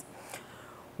 1970s.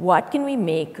 What can we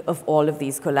make of all of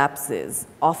these collapses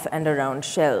off and around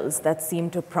shells that seem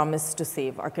to promise to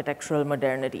save architectural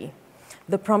modernity?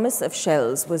 The promise of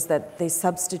shells was that they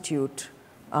substitute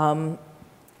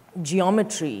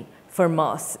geometry for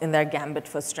mass in their gambit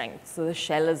for strength. So the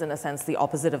shell is, in a sense, the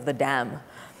opposite of the dam.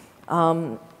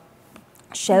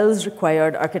 Shells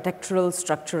required architectural,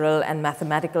 structural, and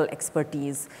mathematical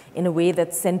expertise in a way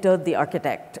that centered the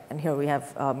architect. And here we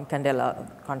have Candela,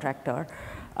 contractor.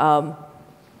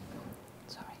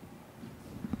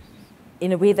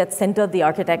 In a way that centered the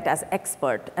architect as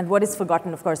expert. And what is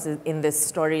forgotten, of course, in this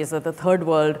story is that the Third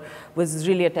World was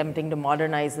really attempting to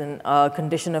modernize in a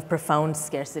condition of profound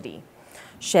scarcity.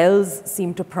 Shells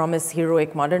seem to promise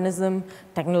heroic modernism,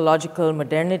 technological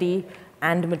modernity,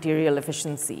 and material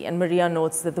efficiency. And Maria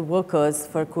notes that the workers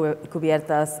for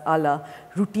Cubiertas Ala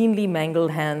routinely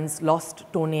mangled hands, lost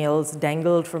toenails,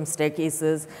 dangled from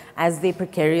staircases as they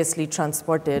precariously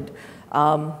transported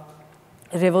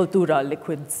revoltura,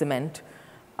 liquid cement,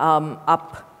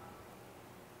 up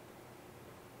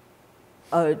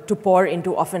to pour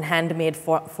into often handmade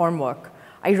formwork.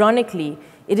 Ironically,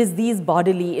 it is these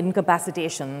bodily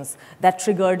incapacitations that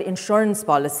triggered insurance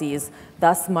policies,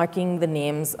 thus marking the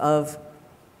names of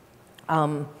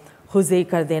José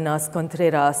Cardenas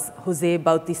Contreras, José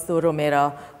Bautista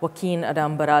Romera, Joaquín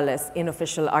Adam Barales in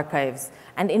official archives.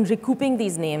 And in recouping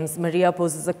these names, Maria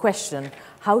poses a question: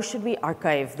 how should we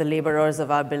archive the laborers of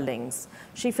our buildings?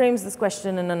 She frames this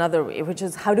question in another way, which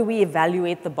is, how do we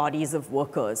evaluate the bodies of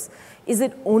workers? Is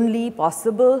it only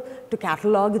possible to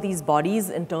catalog these bodies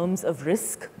in terms of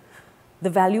risk? The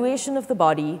valuation of the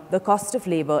body, the cost of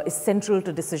labor, is central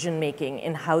to decision-making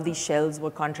in how these shells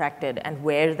were contracted and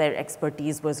where their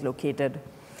expertise was located.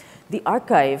 The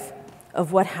archive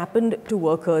of what happened to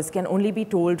workers can only be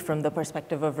told from the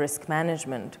perspective of risk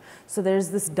management. So there's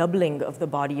this doubling of the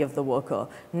body of the worker,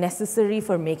 necessary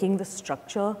for making the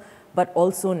structure, but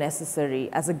also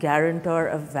necessary as a guarantor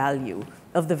of value,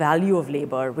 of the value of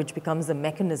labor, which becomes a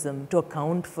mechanism to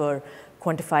account for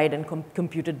quantified and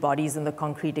computed bodies in the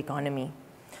concrete economy.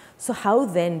 So how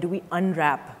then do we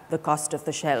unwrap the cost of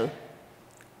the shell?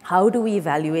 How do we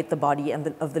evaluate the body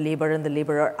and of the labor and the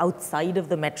laborer outside of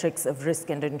the metrics of risk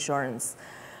and insurance?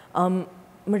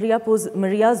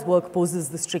 Maria's work poses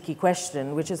this tricky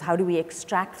question, which is, how do we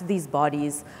extract these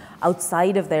bodies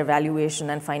outside of their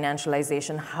valuation and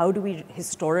financialization? How do we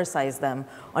historicize them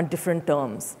on different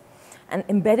terms? And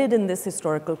embedded in this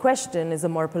historical question is a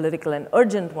more political and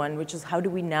urgent one, which is, how do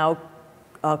we now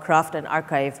craft an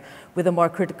archive with a more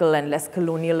critical and less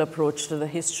colonial approach to the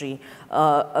history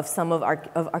of some of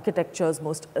architecture's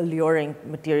most alluring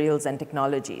materials and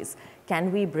technologies?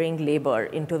 Can we bring labor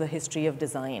into the history of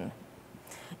design?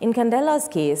 In Candela's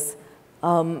case,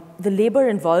 the labor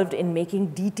involved in making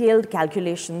detailed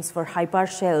calculations for hyper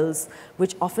shells,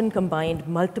 which often combined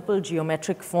multiple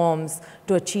geometric forms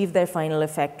to achieve their final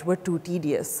effect, were too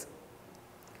tedious.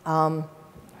 Yeah,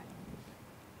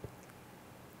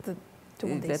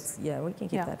 we can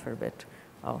keep that for a bit.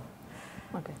 Oh.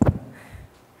 Okay.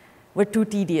 Were too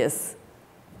tedious,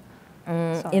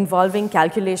 involving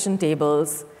calculation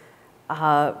tables.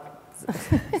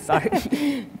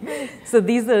 Sorry. So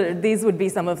these would be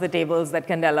some of the tables that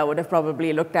Candela would have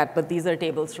probably looked at, but these are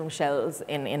tables from shells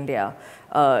in India.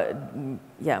 From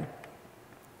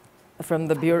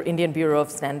the Indian Bureau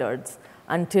of Standards,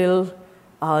 until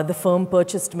the firm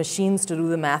purchased machines to do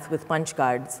the math with punch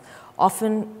cards.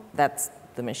 Often, that's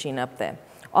the machine up there.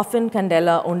 Often,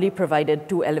 Candela only provided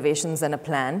 2 elevations and a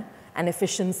plan, an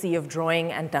efficiency of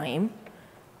drawing and time.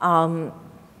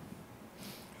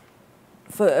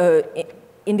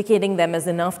 Indicating them as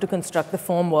enough to construct the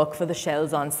formwork for the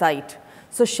shells on site.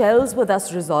 So shells were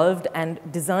thus resolved and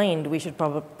designed, we should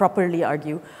properly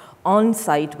argue, on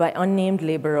site by unnamed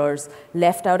laborers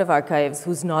left out of archives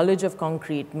whose knowledge of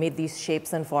concrete made these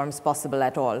shapes and forms possible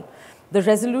at all. The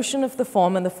resolution of the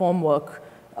form and the formwork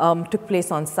took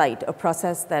place on site, a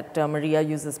process that Maria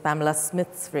uses Pamela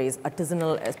Smith's phrase,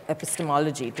 artisanal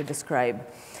epistemology, to describe.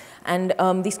 And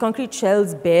these concrete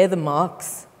shells bear the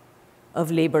marks of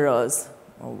laborers.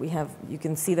 You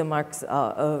can see the marks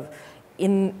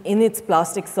in its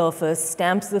plastic surface,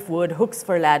 stamps of wood, hooks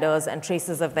for ladders, and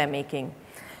traces of their making.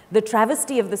 The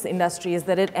travesty of this industry is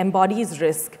that it embodies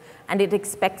risk, and it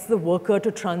expects the worker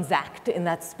to transact in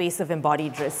that space of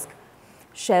embodied risk.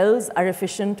 Shells are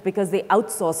efficient because they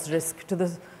outsource risk to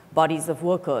the bodies of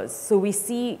workers. So we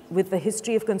see with the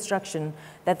history of construction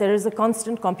that there is a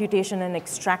constant computation and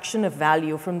extraction of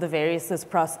value from the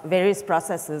various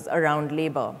processes around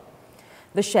labor.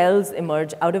 The shells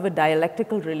emerge out of a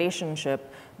dialectical relationship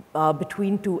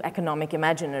between 2 economic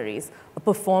imaginaries, a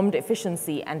performed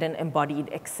efficiency and an embodied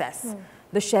excess.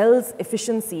 The shell's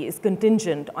efficiency is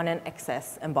contingent on an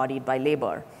excess embodied by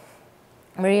labor.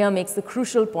 Maria makes the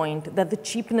crucial point that the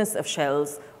cheapness of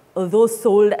shells, although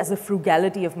sold as a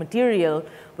frugality of material,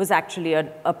 was actually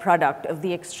a product of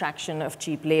the extraction of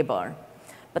cheap labor.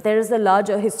 But there is a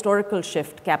larger historical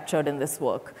shift captured in this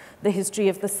work, the history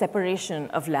of the separation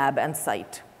of lab and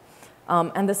site,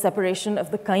 and the separation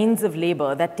of the kinds of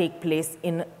labor that take place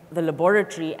in the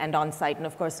laboratory and on site. And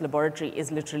of course, laboratory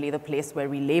is literally the place where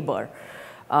we labor,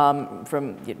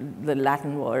 from the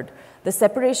Latin word. The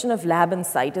separation of lab and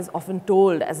site is often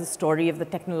told as a story of the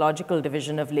technological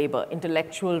division of labor,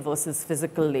 intellectual versus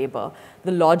physical labor,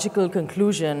 the logical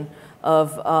conclusion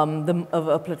of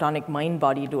a Platonic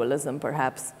mind-body dualism,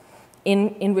 perhaps,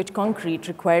 in which concrete,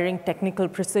 requiring technical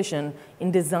precision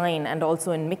in design and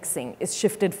also in mixing, is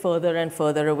shifted further and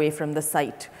further away from the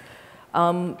site.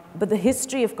 But the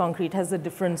history of concrete has a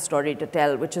different story to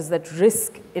tell, which is that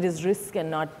it is risk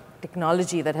and not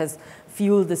technology that has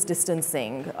fueled this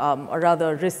distancing, or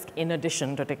rather risk in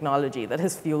addition to technology that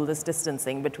has fueled this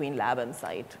distancing between lab and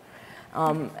site.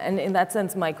 And in that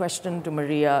sense, my question to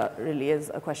Maria really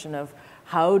is a question of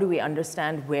how do we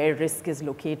understand where risk is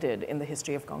located in the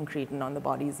history of concrete and on the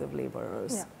bodies of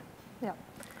laborers?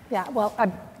 Yeah. Well,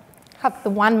 have the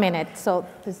 1 minute, so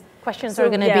the questions are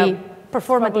going to be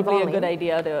performative probably only. a good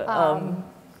idea to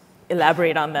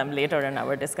elaborate on them later in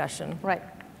our discussion. Right.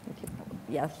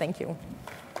 Yeah, thank you.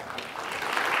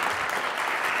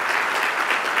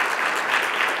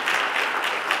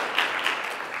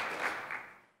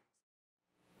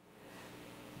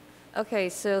 Okay,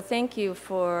 so thank you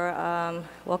for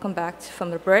welcome back from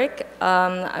the break.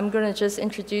 I'm going to just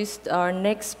introduce our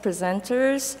next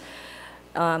presenters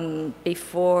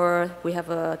before we have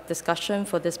a discussion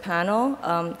for this panel.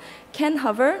 Ken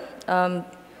Hover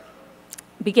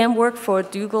began work for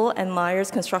Dougal and Myers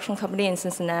Construction Company in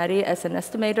Cincinnati as an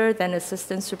estimator, then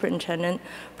assistant superintendent,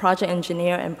 project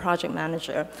engineer, and project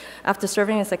manager. After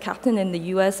serving as a captain in the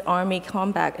U.S. Army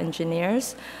Combat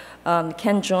Engineers,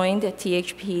 Ken joined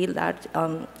THP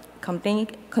company,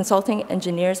 consulting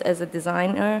engineers as a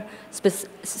designer,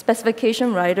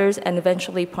 specification writers, and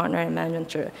eventually partner and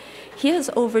manager. He has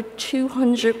over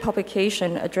 200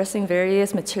 publications addressing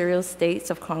various material states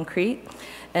of concrete,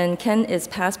 and Ken is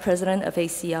past president of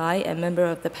ACI and member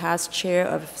of the past chair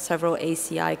of several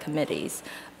ACI committees.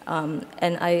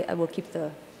 And I will keep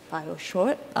the bio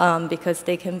short because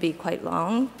they can be quite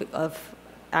long of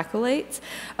accolades.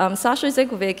 Sasha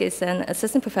Zegovic is an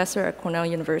assistant professor at Cornell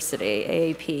University,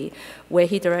 AAP, where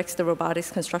he directs the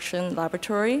Robotics Construction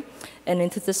Laboratory, an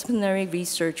interdisciplinary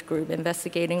research group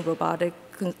investigating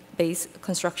robotic-based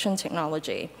construction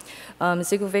technology.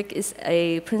 Zegovic is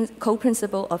a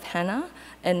co-principal of HANA,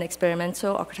 an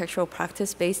experimental architectural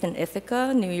practice based in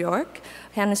Ithaca, New York.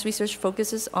 HANA's research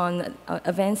focuses on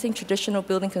advancing traditional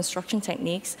building construction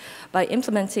techniques by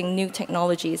implementing new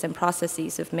technologies and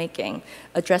processes of making,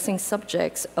 addressing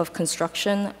subjects of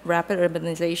construction, rapid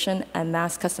urbanization, and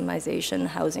mass customization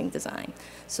housing design.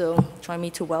 So join me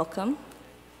to welcome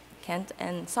Kent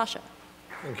and Sasha.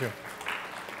 Thank you.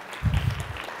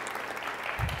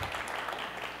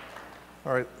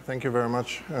 All right, thank you very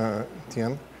much,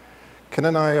 Tien. Ken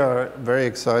and I are very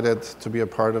excited to be a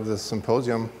part of this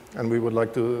symposium, and we would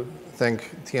like to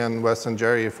thank Tien, Wes, and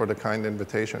Jerry for the kind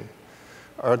invitation.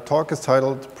 Our talk is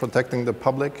titled, Protecting the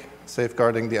Public,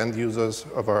 Safeguarding the End Users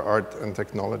of Our Art and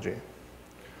Technology.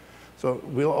 So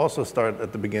we'll also start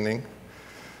at the beginning.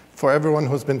 For everyone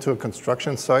who's been to a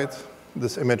construction site,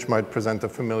 this image might present a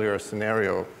familiar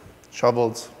scenario.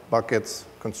 Shovels, buckets,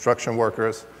 construction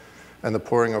workers, and the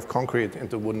pouring of concrete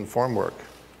into wooden formwork.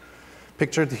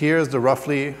 Pictured here is the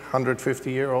roughly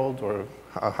 150-year-old or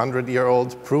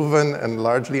 100-year-old proven and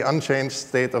largely unchanged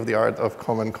state of the art of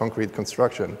common concrete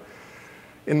construction.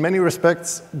 In many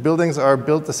respects, buildings are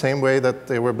built the same way that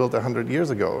they were built 100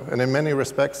 years ago. And in many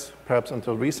respects, perhaps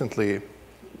until recently,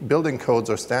 building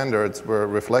codes or standards were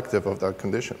reflective of that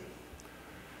condition.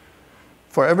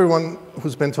 For everyone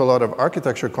who's been to a lot of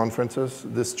architecture conferences,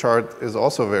 this chart is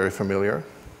also very familiar.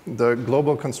 The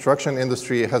global construction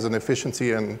industry has an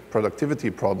efficiency and productivity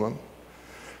problem.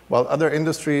 While other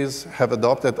industries have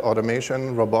adopted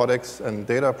automation, robotics, and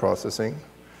data processing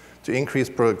to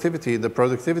increase productivity, the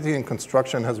productivity in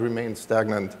construction has remained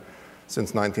stagnant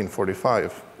since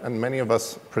 1945, and many of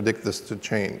us predict this to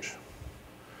change.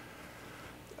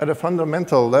 At a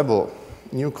fundamental level,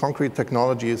 new concrete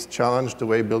technologies challenge the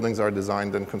way buildings are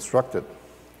designed and constructed.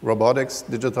 Robotics,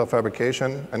 digital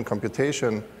fabrication, and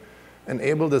computation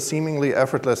enable the seemingly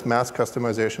effortless mass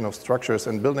customization of structures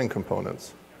and building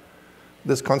components.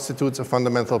 This constitutes a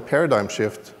fundamental paradigm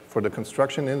shift for the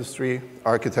construction industry,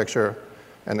 architecture,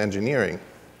 and engineering.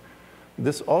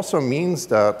 This also means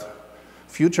that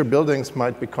future buildings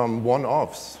might become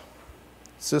one-offs,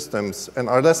 systems, and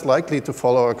are less likely to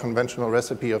follow a conventional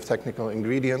recipe of technical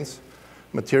ingredients,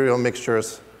 material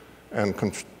mixtures, and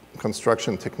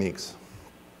construction techniques.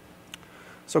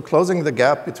 So closing the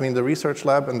gap between the research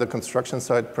lab and the construction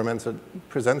site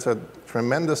presents a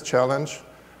tremendous challenge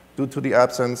due to the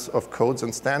absence of codes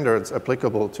and standards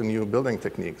applicable to new building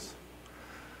techniques.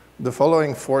 The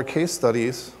following 4 case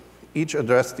studies each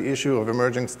address the issue of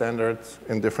emerging standards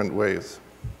in different ways.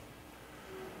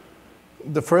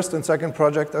 The first and second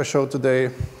project I showed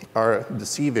today are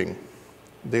deceiving.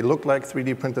 They look like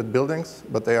 3D printed buildings,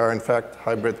 but they are in fact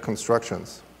hybrid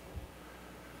constructions.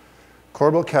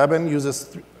 Corbel Cabin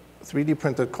uses 3D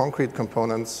printed concrete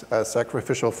components as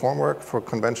sacrificial formwork for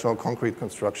conventional concrete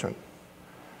construction.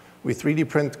 We 3D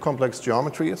print complex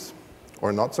geometries,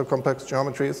 or not so complex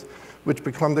geometries, which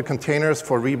become the containers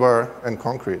for rebar and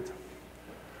concrete.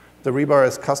 The rebar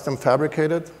is custom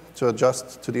fabricated to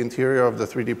adjust to the interior of the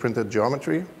 3D printed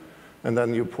geometry, and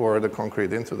then you pour the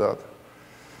concrete into that.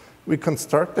 We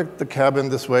constructed the cabin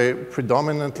this way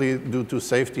predominantly due to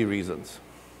safety reasons.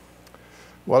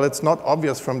 While it's not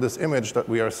obvious from this image that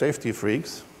we are safety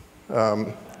freaks,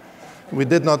 we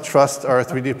did not trust our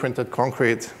 3D printed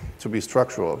concrete to be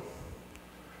structural.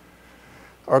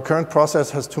 Our current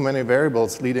process has too many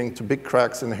variables leading to big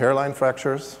cracks in hairline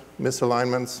fractures,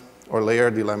 misalignments, or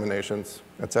layer delaminations,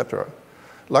 etc.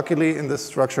 Luckily, in this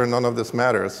structure, none of this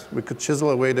matters. We could chisel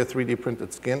away the 3D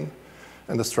printed skin,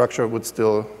 and the structure would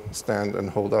still stand and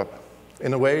hold up.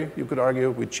 In a way, you could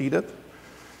argue we cheated.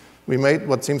 We made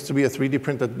what seems to be a 3D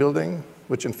printed building,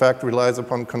 which in fact relies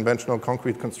upon conventional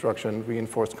concrete construction,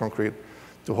 reinforced concrete,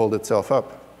 to hold itself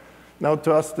up. Now,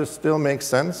 to us, this still makes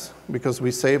sense because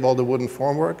we save all the wooden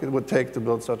formwork it would take to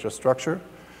build such a structure.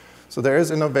 So there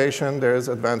is innovation, there is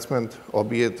advancement,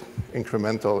 albeit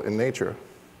incremental in nature.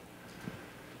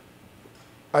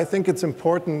 I think it's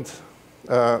important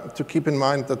to keep in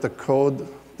mind that the code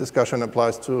discussion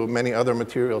applies to many other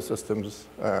material systems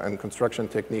and construction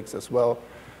techniques as well.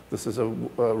 This is a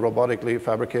robotically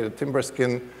fabricated timber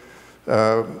skin,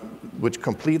 which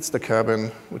completes the cabin,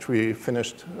 which we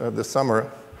finished this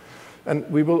summer. And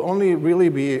we will only really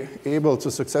be able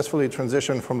to successfully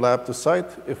transition from lab to site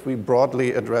if we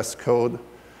broadly address code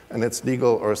and its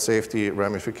legal or safety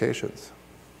ramifications.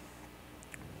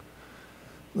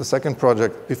 The second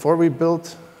project, before we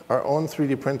built our own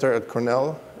 3D printer at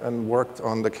Cornell and worked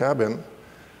on the cabin,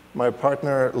 my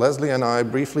partner Leslie and I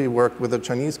briefly worked with a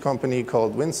Chinese company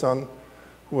called Winsun,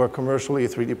 who are commercially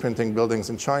 3D printing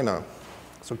buildings in China.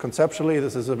 So conceptually,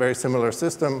 this is a very similar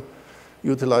system,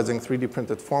 utilizing 3D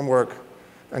printed formwork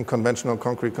and conventional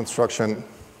concrete construction,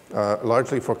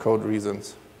 largely for code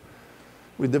reasons.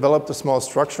 We developed a small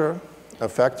structure, a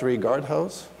factory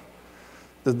guardhouse.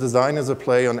 The design is a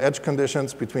play on edge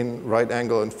conditions between right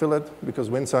angle and fillet, because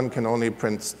Winsun can only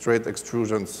print straight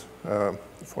extrusions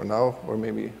for now, or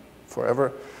maybe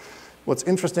forever. What's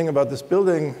interesting about this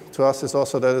building to us is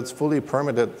also that it's fully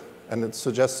permitted, and it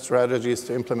suggests strategies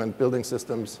to implement building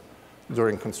systems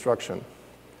during construction.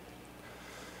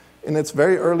 In its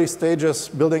very early stages,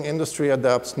 building industry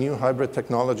adapts new hybrid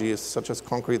technologies, such as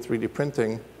concrete 3D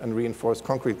printing and reinforced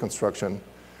concrete construction.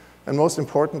 And most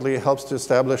importantly, it helps to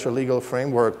establish a legal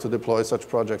framework to deploy such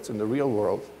projects in the real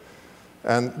world.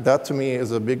 And that, to me,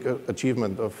 is a big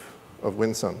achievement of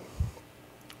Winsun.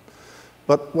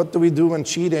 But what do we do when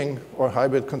cheating or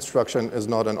hybrid construction is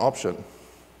not an option?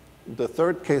 The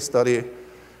third case study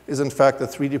is, in fact, a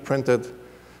 3D printed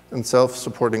and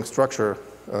self-supporting structure,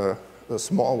 a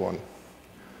small one.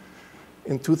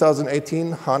 In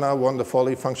 2018, HANA won the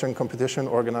Foley Function competition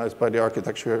organized by the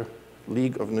Architecture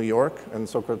League of New York and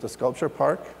Socrates Sculpture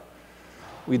Park.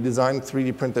 We designed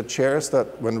 3D printed chairs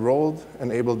that, when rolled,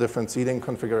 enable different seating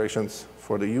configurations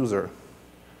for the user.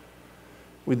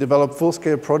 We developed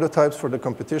full-scale prototypes for the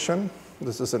competition.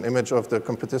 This is an image of the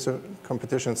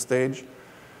competition stage,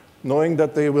 knowing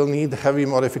that they will need heavy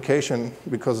modification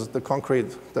because the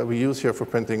concrete that we use here for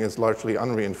printing is largely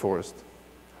unreinforced.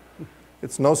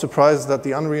 It's no surprise that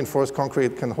the unreinforced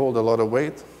concrete can hold a lot of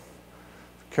weight.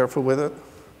 Careful with it.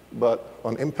 But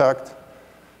on impact,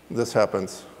 this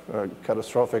happens,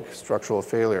 catastrophic structural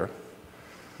failure.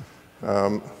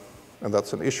 And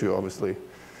that's an issue, obviously.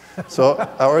 So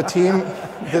our team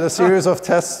did a series of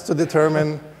tests to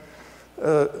determine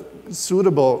a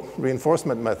suitable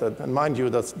reinforcement method. And mind you,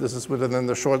 this is within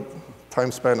the short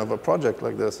time span of a project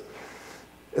like this.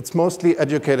 It's mostly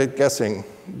educated guessing,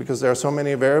 because there are so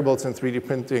many variables in 3D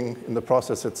printing in the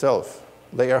process itself.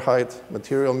 Layer height,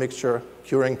 material mixture,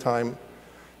 curing time,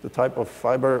 the type of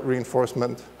fiber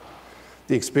reinforcement,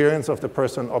 the experience of the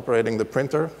person operating the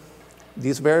printer.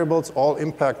 These variables all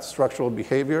impact structural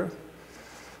behavior,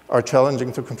 are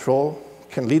challenging to control,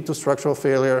 can lead to structural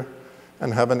failure,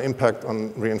 and have an impact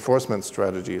on reinforcement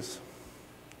strategies.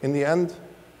 In the end,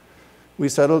 we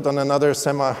settled on another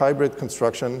semi-hybrid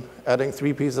construction, adding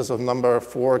 3 pieces of number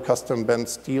 4 custom bent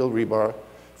steel rebar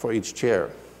for each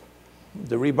chair.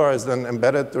 The rebar is then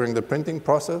embedded during the printing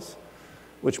process,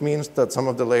 which means that some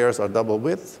of the layers are double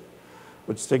width,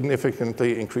 which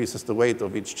significantly increases the weight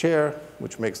of each chair,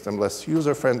 which makes them less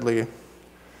user-friendly.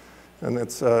 And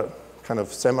it's a kind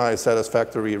of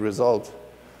semi-satisfactory result.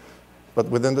 But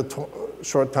within the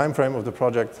short time frame of the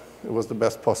project, it was the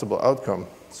best possible outcome.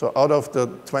 So out of the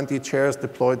 20 chairs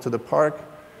deployed to the park,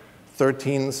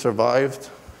 13 survived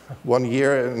 1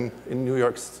 year in New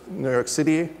York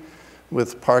City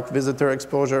with park visitor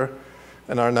exposure,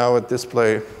 and are now at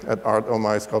display at Art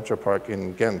Omai Sculpture Park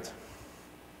in Ghent.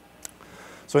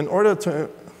 So in order to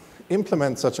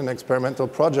implement such an experimental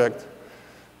project,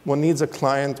 one needs a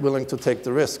client willing to take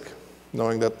the risk,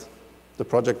 knowing that the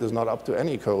project is not up to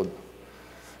any code,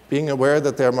 being aware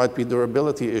that there might be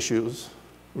durability issues,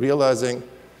 realizing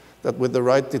that with the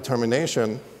right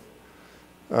determination,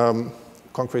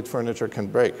 concrete furniture can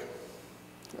break.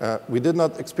 We did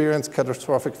not experience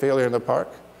catastrophic failure in the park,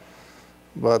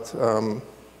 but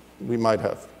we might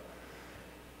have.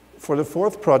 For the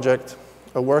fourth project,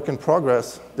 a work in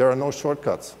progress, there are no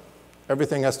shortcuts.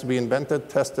 Everything has to be invented,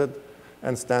 tested,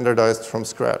 and standardized from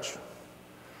scratch.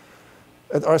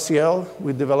 At RCL,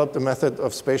 we developed a method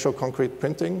of spatial concrete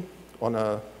printing on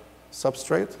a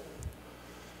substrate.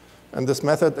 And this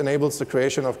method enables the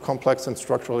creation of complex and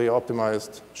structurally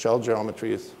optimized shell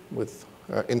geometries with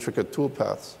intricate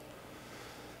toolpaths.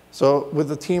 So with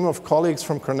a team of colleagues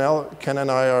from Cornell, Ken and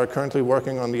I are currently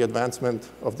working on the advancement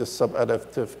of this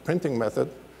sub-additive printing method.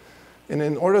 And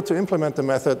in order to implement the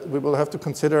method, we will have to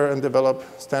consider and develop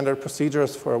standard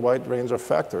procedures for a wide range of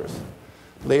factors: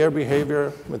 layer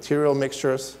behavior, material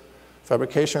mixtures,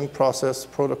 fabrication process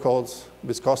protocols,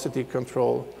 viscosity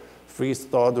control,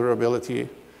 freeze-thaw durability,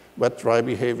 wet-dry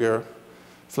behavior,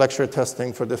 flexure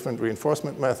testing for different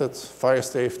reinforcement methods, fire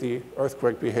safety,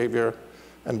 earthquake behavior,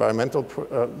 environmental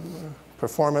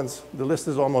performance. The list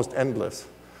is almost endless.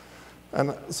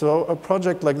 And so a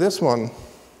project like this one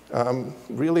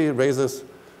really raises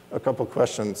a couple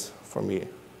questions for me.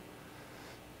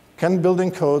 Can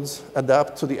building codes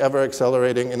adapt to the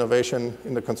ever-accelerating innovation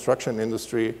in the construction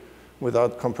industry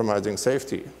without compromising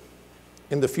safety?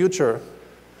 In the future,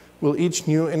 will each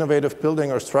new innovative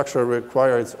building or structure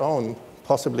require its own,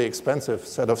 possibly expensive,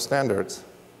 set of standards?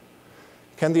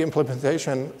 Can the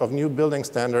implementation of new building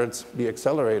standards be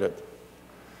accelerated?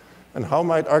 And how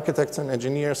might architects and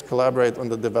engineers collaborate on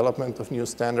the development of new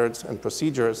standards and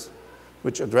procedures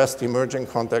which address the emerging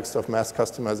context of mass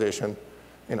customization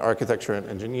in architecture and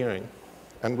engineering?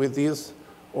 And with these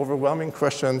overwhelming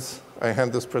questions, I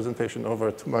hand this presentation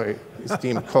over to my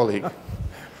esteemed colleague.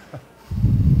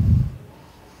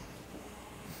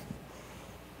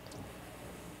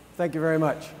 Thank you very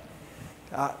much.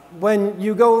 When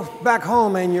you go back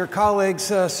home and your colleagues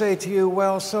say to you,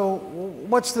 well, so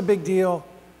what's the big deal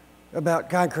about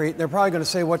concrete? They're probably going to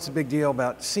say, what's the big deal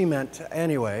about cement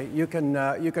anyway? You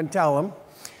can tell them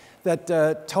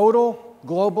that total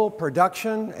global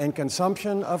production and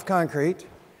consumption of concrete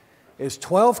is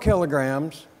 12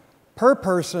 kilograms per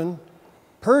person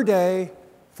per day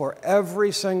for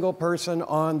every single person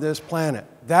on this planet.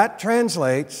 That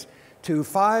translates to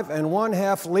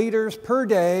 5.5 liters per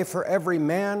day for every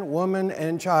man, woman,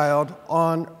 and child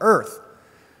on Earth.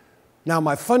 Now,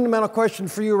 my fundamental question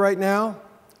for you right now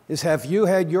is, have you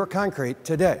had your concrete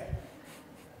today?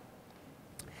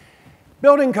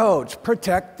 Building codes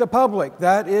protect the public.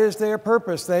 That is their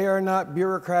purpose. They are not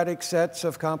bureaucratic sets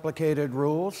of complicated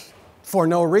rules for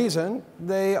no reason.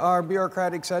 They are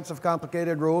bureaucratic sets of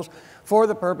complicated rules for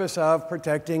the purpose of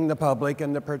protecting the public.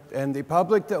 And the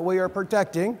public that we are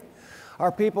protecting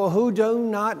are people who do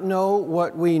not know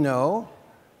what we know.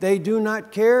 They do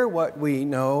not care what we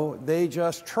know. They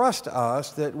just trust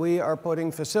us that we are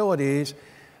putting facilities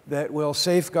that will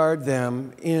safeguard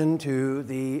them into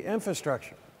the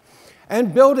infrastructure.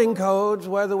 And building codes,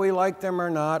 whether we like them or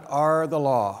not, are the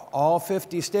law. All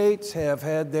 50 states have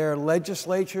had their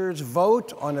legislatures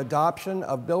vote on adoption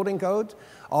of building codes.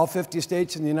 All 50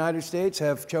 states in the United States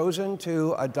have chosen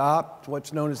to adopt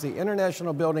what's known as the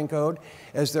International Building Code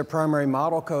as their primary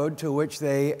model code, to which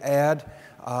they add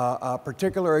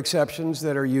particular exceptions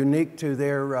that are unique to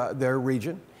their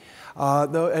region.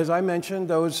 Though, as I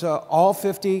mentioned, all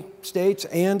 50 states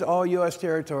and all U.S.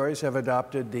 territories have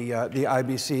adopted the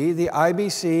IBC. The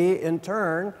IBC, in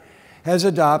turn, has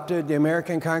adopted the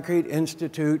American Concrete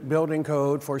Institute Building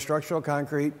Code for Structural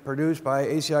Concrete, produced by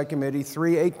ACI Committee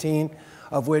 318,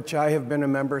 of which I have been a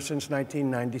member since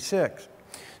 1996.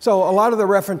 So a lot of the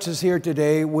references here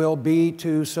today will be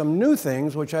to some new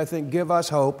things which I think give us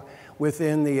hope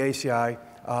within the ACI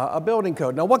building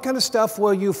code. Now, what kind of stuff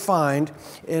will you find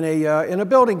in a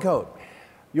building code?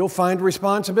 You'll find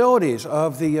responsibilities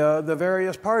of the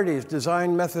various parties,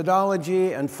 design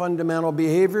methodology and fundamental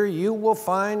behavior. You will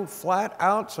find flat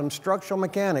out some structural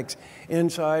mechanics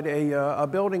inside a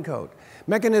building code.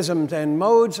 Mechanisms and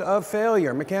modes of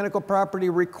failure, mechanical property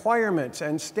requirements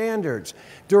and standards,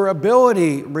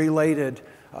 durability-related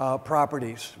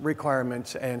properties,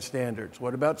 requirements, and standards.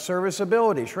 What about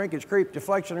serviceability, shrinkage, creep,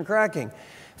 deflection, and cracking?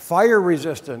 Fire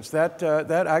resistance, that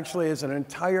actually is an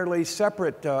entirely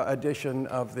separate edition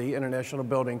of the International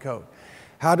Building Code.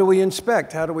 How do we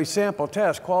inspect? How do we sample,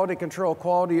 test, quality control,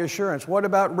 quality assurance? What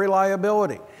about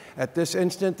reliability? At this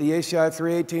instant, the ACI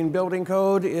 318 Building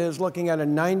Code is looking at a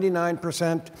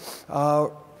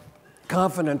 99%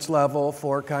 confidence level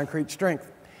for concrete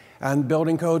strength. And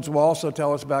building codes will also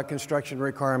tell us about construction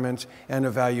requirements and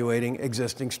evaluating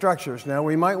existing structures. Now,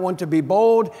 we might want to be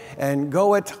bold and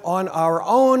go it on our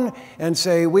own and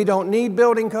say we don't need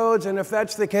building codes, and if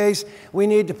that's the case, we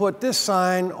need to put this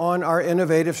sign on our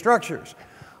innovative structures.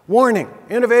 Warning,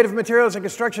 innovative materials and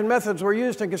construction methods were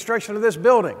used in construction of this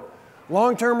building.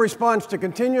 Long-term response to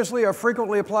continuously or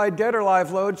frequently applied dead or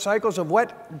live loads, cycles of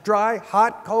wet, dry,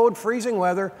 hot, cold, freezing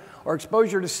weather, or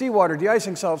exposure to seawater,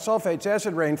 de-icing salts, sulfates,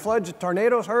 acid rain, floods,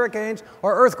 tornadoes, hurricanes,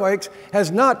 or earthquakes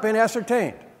has not been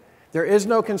ascertained. There is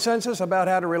no consensus about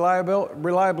how to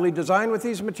reliably design with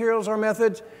these materials or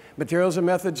methods. Materials and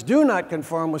methods do not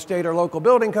conform with state or local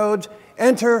building codes.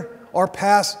 Enter or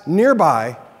pass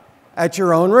nearby at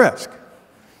your own risk.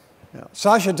 Now,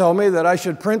 Sasha told me that I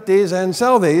should print these and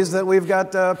sell these, that we've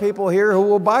got people here who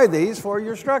will buy these for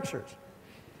your structures.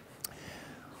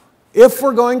 If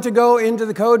we're going to go into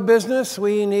the code business,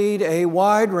 we need a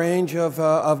wide range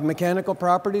of mechanical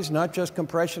properties, not just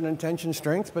compression and tension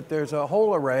strength, but there's a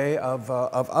whole array of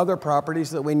other properties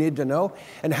that we need to know.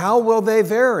 And how will they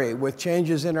vary with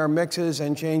changes in our mixes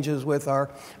and changes with our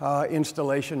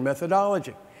installation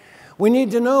methodology? We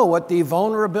need to know what the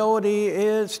vulnerability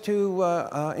is to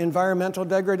environmental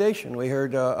degradation. We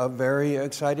heard a very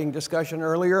exciting discussion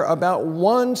earlier about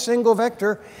one single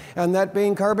vector, and that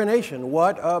being carbonation.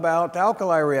 What about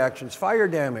alkali reactions, fire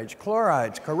damage,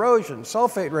 chlorides, corrosion,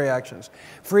 sulfate reactions,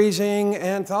 freezing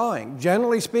and thawing?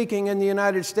 Generally speaking, in the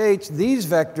United States, these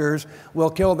vectors will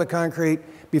kill the concrete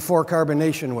before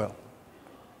carbonation will.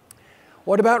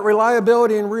 What about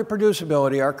reliability and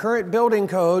reproducibility? Our current building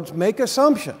codes make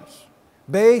assumptions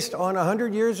based on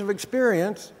 100 years of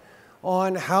experience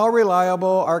on how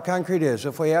reliable our concrete is.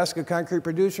 If we ask a concrete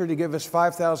producer to give us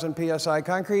 5,000 PSI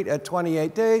concrete at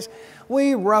 28 days,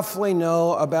 we roughly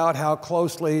know about how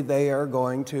closely they are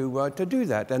going to do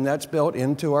that, and that's built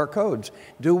into our codes.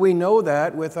 Do we know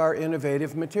that with our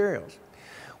innovative materials?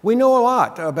 We know a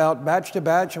lot about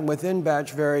batch-to-batch and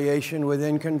within-batch variation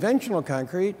within conventional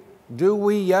concrete. Do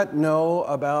we yet know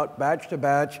about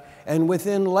batch-to-batch and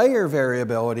within-layer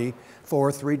variability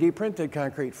for 3D printed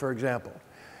concrete, for example?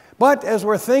 But as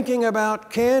we're thinking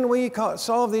about can we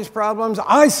solve these problems,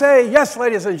 I say yes,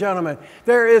 ladies and gentlemen,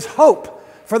 there is hope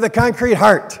for the concrete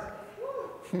heart.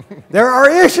 There are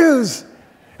issues,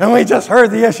 and we just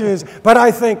heard the issues, but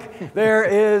I think there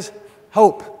is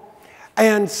hope.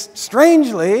 And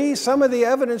strangely, some of the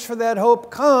evidence for that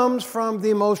hope comes from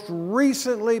the most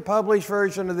recently published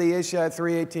version of the ACI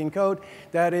 318 code.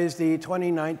 That is the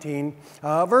 2019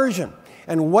 version.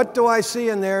 And what do I see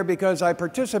in there? Because I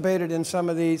participated in some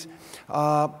of these.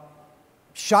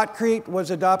 Shotcrete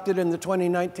was adopted in the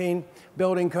 2019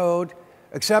 building code,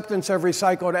 acceptance of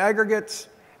recycled aggregates,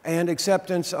 and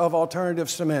acceptance of alternative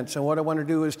cements. And what I want to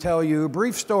do is tell you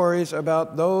brief stories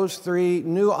about those three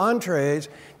new entrees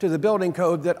to the building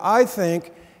code that I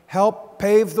think help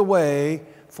pave the way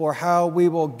for how we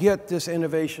will get this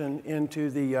innovation into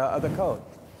the code.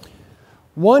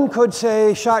 One could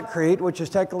say shotcrete, which is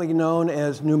technically known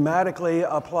as pneumatically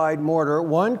applied mortar.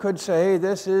 One could say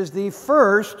this is the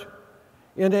first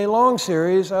in a long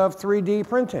series of 3D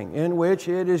printing in which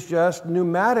it is just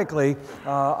pneumatically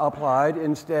applied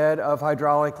instead of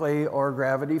hydraulically or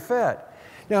gravity fed.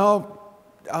 Now,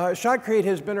 shotcrete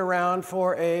has been around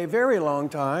for a very long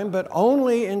time, but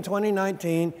only in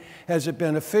 2019 has it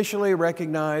been officially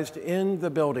recognized in the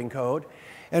building code.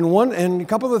 And a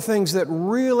couple of things that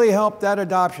really helped that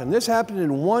adoption. This happened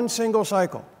in one single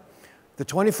cycle. The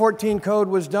 2014 code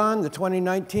was done. The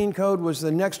 2019 code was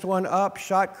the next one up.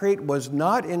 Shotcrete was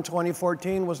not in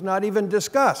 2014, was not even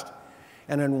discussed.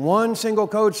 And in one single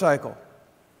code cycle,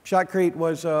 shotcrete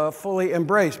was fully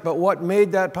embraced. But what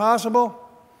made that possible?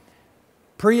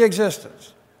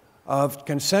 Pre-existence of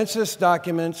consensus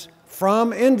documents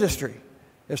from industry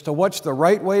as to what's the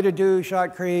right way to do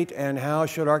shotcrete and how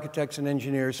should architects and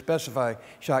engineers specify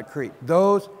shotcrete.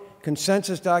 Those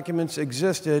consensus documents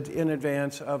existed in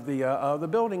advance of the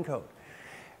building code.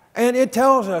 And it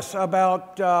tells us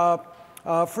about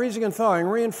freezing and thawing,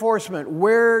 reinforcement,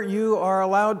 where you are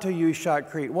allowed to use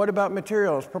shotcrete. What about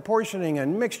materials, proportioning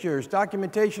and mixtures,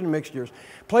 documentation mixtures,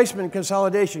 placement,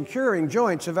 consolidation, curing,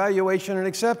 joints, evaluation, and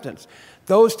acceptance.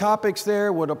 Those topics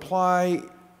there would apply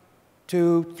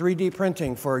to 3D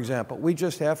printing, for example. We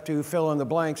just have to fill in the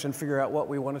blanks and figure out what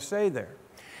we want to say there.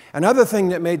 Another thing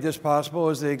that made this possible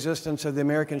is the existence of the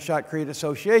American Shotcrete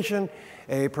Association,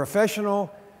 a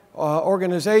professional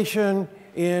organization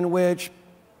in which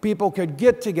people could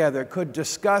get together, could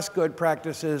discuss good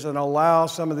practices, and allow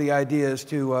some of the ideas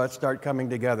to start coming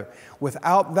together.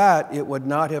 Without that, it would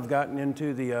not have gotten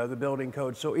into the building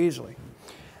code so easily.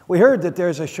 We heard that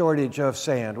there's a shortage of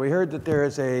sand. We heard that there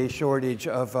is a shortage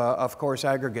of coarse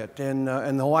aggregate. In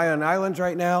the Hawaiian Islands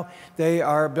right now, they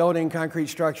are building concrete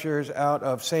structures out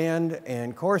of sand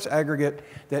and coarse aggregate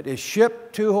that is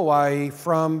shipped to Hawaii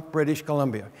from British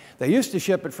Columbia. They used to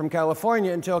ship it from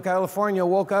California until California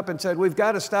woke up and said, we've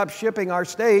got to stop shipping our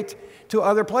state to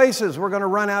other places. We're going to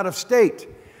run out of state.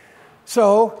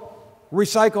 So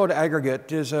recycled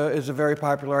aggregate is a very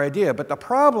popular idea, but the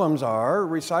problems are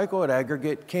recycled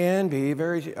aggregate can be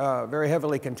very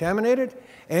heavily contaminated,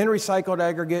 and recycled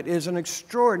aggregate is an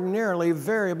extraordinarily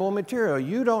variable material.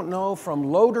 You don't know from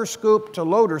loader scoop to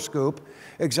loader scoop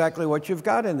exactly what you've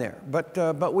got in there,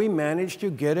 but we managed to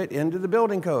get it into the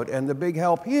building code, and the big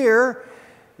help here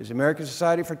is the American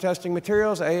Society for Testing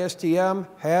Materials, ASTM,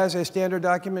 has a standard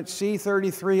document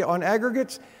C33 on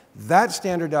aggregates. That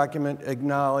standard document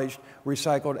acknowledged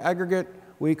recycled aggregate.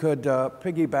 We could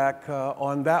piggyback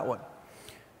on that one.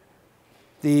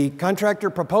 The contractor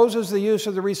proposes the use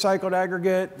of the recycled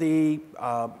aggregate. The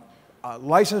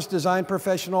licensed design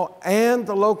professional and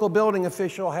the local building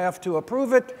official have to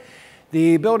approve it.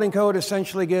 The building code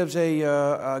essentially gives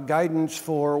a guidance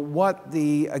for what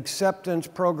the acceptance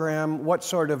program, what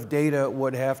sort of data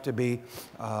would have to be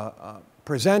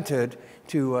presented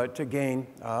to gain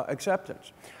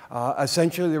acceptance.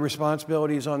 Essentially, the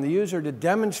responsibility is on the user to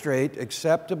demonstrate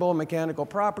acceptable mechanical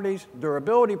properties,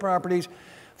 durability properties,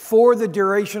 for the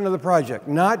duration of the project,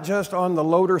 not just on the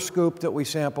loader scoop that we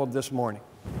sampled this morning.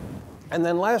 And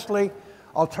then lastly,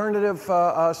 alternative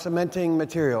cementing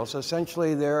materials.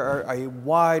 Essentially, there are a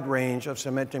wide range of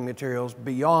cementing materials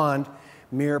beyond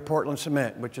mere Portland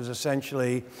cement, which is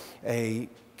essentially a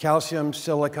calcium,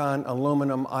 silicon,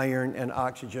 aluminum, iron, and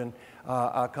oxygen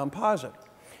composite.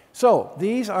 So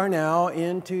these are now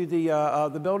into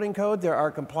the building code. There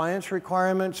are compliance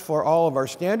requirements for all of our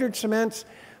standard cements,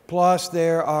 plus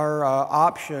there are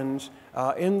options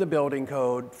in the building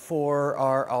code for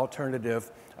our alternative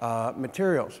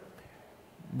materials,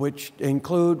 which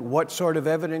include what sort of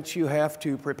evidence you have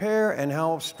to prepare and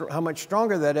how much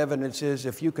stronger that evidence is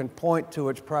if you can point to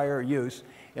its prior use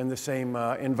in the same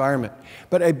environment.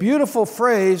 But a beautiful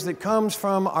phrase that comes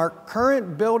from our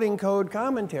current building code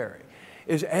commentary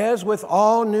is, as with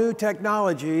all new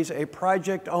technologies, a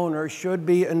project owner should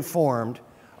be informed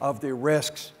of the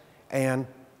risks and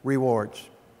rewards.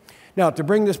 Now, to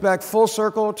bring this back full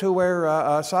circle to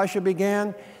where Sasha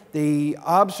began, the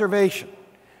observation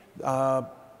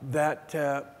that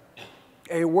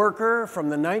a worker from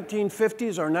the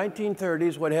 1950s or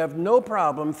 1930s would have no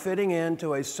problem fitting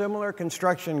into a similar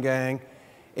construction gang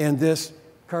in this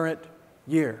current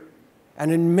year.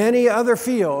 And in many other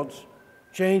fields,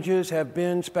 changes have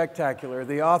been spectacular.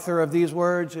 The author of these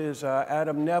words is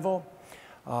Adam Neville,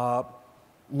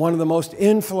 one of the most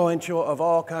influential of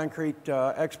all concrete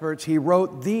experts. He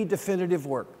wrote the definitive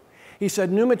work. He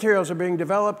said, new materials are being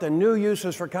developed and new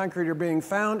uses for concrete are being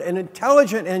found. An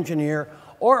intelligent engineer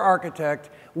or architect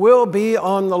will be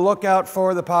on the lookout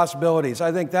for the possibilities.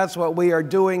 I think that's what we are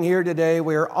doing here today.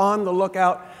 We are on the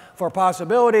lookout for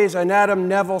possibilities, and Adam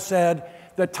Neville said,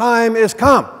 the time is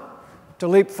come to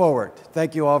leap forward.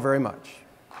 Thank you all very much.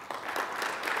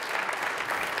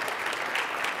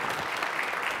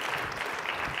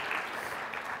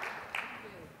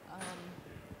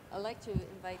 I'd like to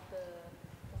invite the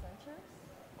presenters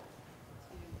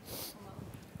to come up.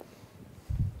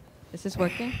 Is this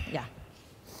working? Yeah.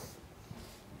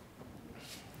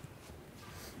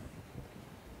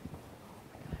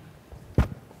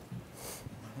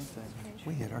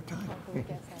 We hit our time.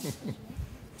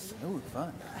 Ooh,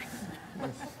 fun.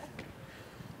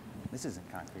 This isn't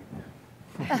concrete.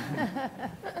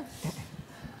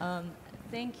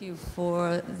 Thank you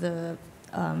for the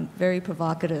very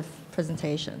provocative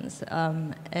presentations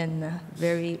and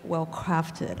very well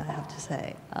crafted, I have to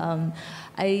say.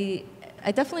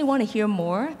 I definitely want to hear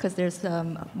more because there's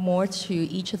more to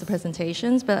each of the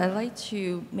presentations, but I'd like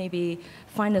to maybe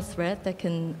find a thread that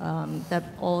can that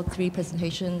all three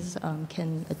presentations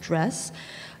can address,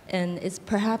 and it's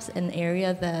perhaps an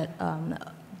area that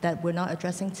that we're not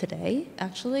addressing today,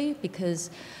 actually,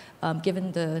 because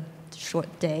given the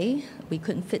short day, we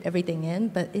couldn't fit everything in,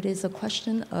 but it is a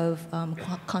question of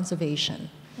conservation.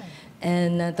 Right.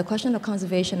 And the question of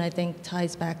conservation, I think,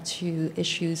 ties back to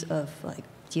issues of like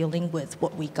dealing with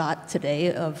what we got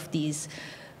today of these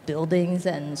buildings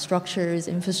and structures,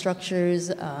 infrastructures,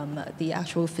 the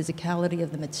actual physicality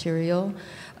of the material.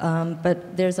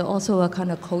 But there's also a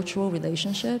kind of cultural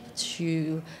relationship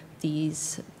to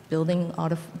these building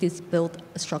these built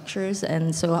structures.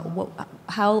 And so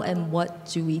how and what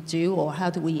do we do, or how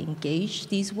do we engage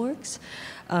these works?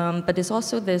 But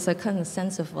there's a kind of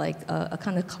sense of like a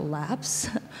kind of collapse,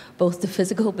 both the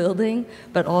physical building,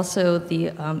 but also the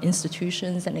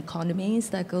institutions and economies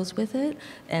that goes with it,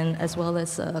 and as well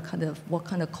as what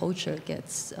kind of culture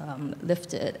gets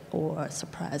lifted or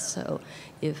suppressed. So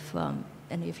if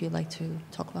any of you like to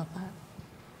talk about that.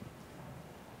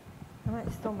 Am I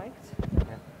still mic'd?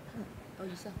 Yeah. Oh,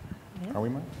 you said. Are we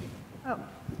mic'd? Oh.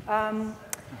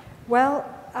 Well,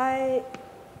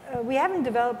 we haven't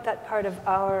developed that part of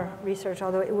our research,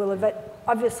 although it will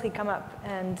obviously come up.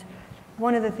 And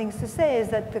one of the things to say is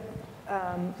that the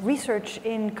research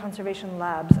in conservation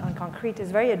labs on concrete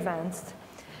is very advanced,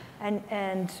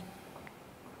 and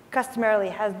customarily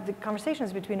has the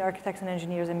conversations between architects and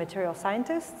engineers and material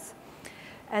scientists.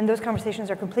 And those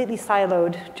conversations are completely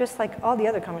siloed, just like all the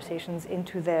other conversations,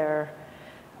 into their.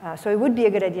 So it would be a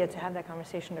good idea to have that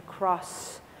conversation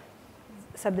across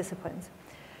subdisciplines.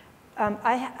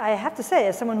 I have to say,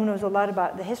 as someone who knows a lot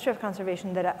about the history of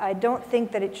conservation, that I don't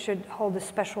think that it should hold a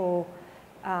special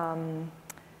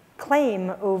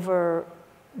claim over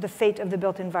the fate of the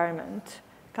built environment.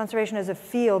 Conservation as a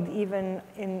field, even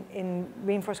in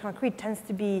reinforced concrete, tends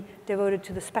to be devoted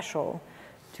to the special,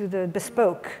 to the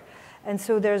bespoke. And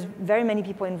so there's very many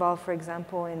people involved, for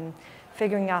example, in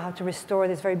figuring out how to restore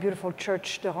this very beautiful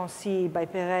church de Rancy by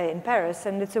Perret in Paris.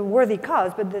 And it's a worthy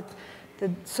cause, but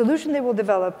the solution they will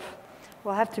develop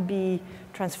will have to be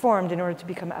transformed in order to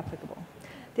become applicable.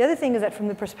 The other thing is that from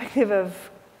the perspective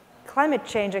of climate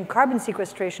change and carbon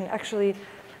sequestration, actually,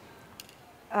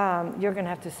 you're going to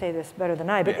have to say this better than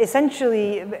I, but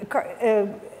essentially,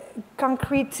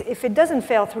 concrete, if it doesn't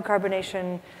fail through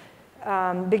carbonation,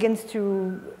 begins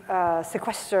to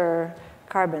sequester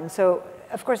carbon. So,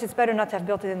 of course, it's better not to have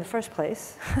built it in the first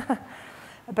place.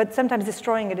 But sometimes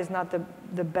destroying it is not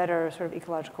the better sort of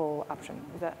ecological option.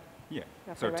 Is that? Yeah.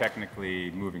 So right?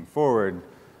 Technically, moving forward,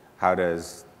 how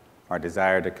does our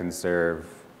desire to conserve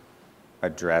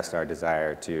address our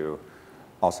desire to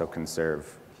also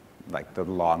conserve like the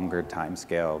longer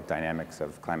timescale dynamics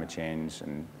of climate change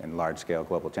and large-scale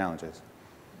global challenges?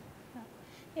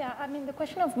 Yeah, I mean, the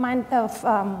question of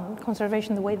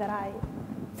conservation, the way that I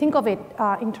think of it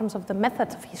in terms of the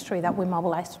methods of history that we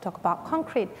mobilize to talk about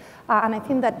concrete, and I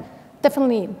think that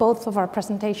definitely both of our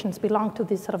presentations belong to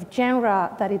this sort of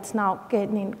genre that it's now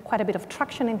getting quite a bit of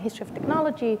traction in history of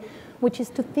technology, which is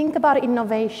to think about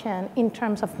innovation in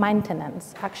terms of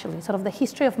maintenance, actually, sort of the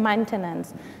history of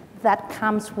maintenance that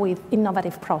comes with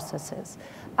innovative processes.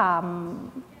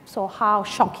 So how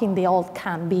shocking the old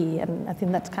can be, and I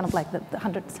think that's kind of like the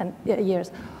 100 years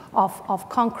of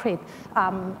concrete,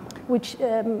 which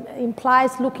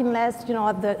implies looking less,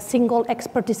 at the single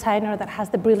expert designer that has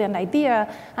the brilliant idea,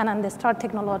 and understand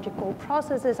technological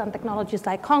processes and technologies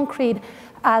like concrete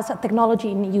as a technology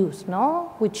in use,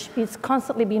 which is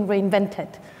constantly being reinvented,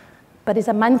 but is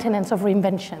a maintenance of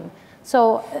reinvention.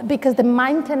 So, because the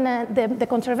maintenance, the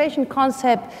conservation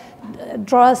concept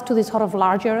draws to this sort of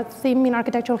larger theme in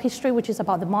architectural history, which is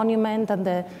about the monument and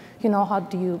the, how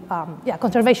do you,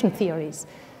 conservation theories.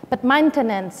 But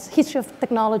maintenance, history of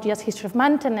technology as history of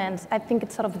maintenance, I think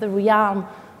it's sort of the realm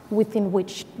within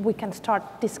which we can start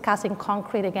discussing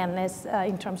concrete again, less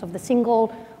in terms of the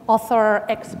single author,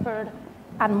 expert,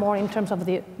 and more in terms of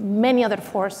the many other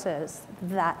forces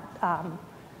that,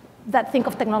 that think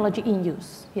of technology in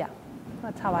use,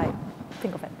 That's how I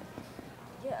think of it.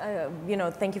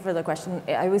 Yeah, thank you for the question.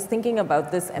 I was thinking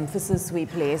about this emphasis we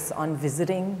place on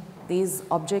visiting these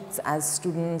objects as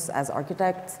students, as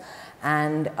architects,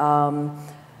 and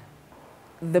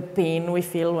the pain we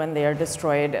feel when they are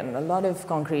destroyed. And a lot of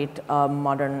concrete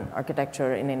modern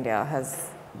architecture in India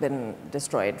has been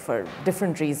destroyed for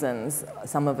different reasons,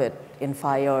 some of it in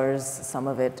fires, some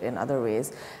of it in other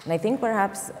ways. And I think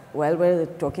perhaps while we're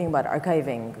talking about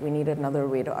archiving, we need another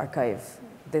way to archive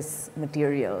this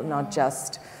material, not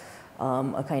just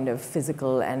a kind of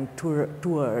physical and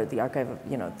tour the archive,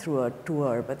 through a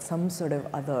tour, but some sort of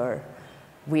other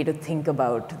way to think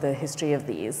about the history of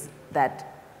these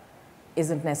that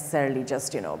isn't necessarily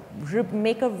just,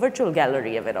 make a virtual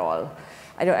gallery of it all.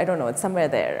 I don't know, it's somewhere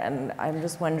there, and I'm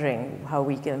just wondering how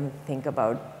we can think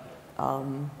about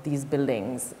these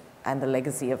buildings and the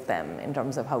legacy of them in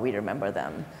terms of how we remember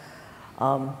them.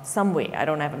 Some way, I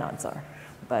don't have an answer,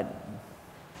 but.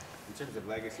 In terms of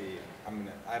legacy,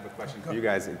 I have a question for you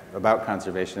guys about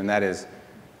conservation, and that is,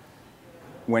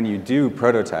 when you do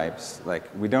prototypes,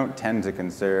 we don't tend to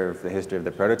conserve the history of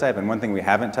the prototype, and one thing we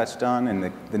haven't touched on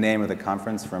in the name of the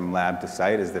conference, From Lab to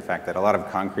Site, is the fact that a lot of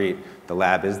concrete, the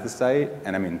lab is the site,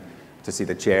 and to see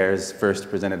the chairs first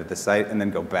presented at the site and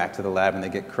then go back to the lab and they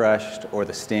get crushed, or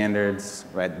the standards,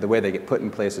 right? The way they get put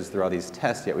in place is through all these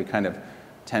tests, yet we kind of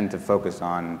tend to focus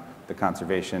on the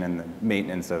conservation and the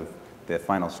maintenance of the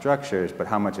final structures, but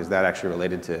how much is that actually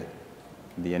related to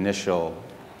the initial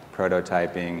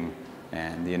prototyping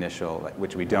and the initial,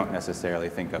 which we don't necessarily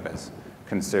think of as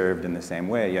conserved in the same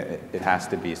way, yet it has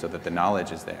to be so that the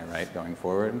knowledge is there, right, going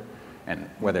forward, and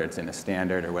whether it's in a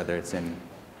standard or whether it's in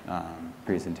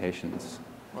presentations.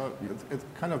 Well, it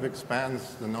kind of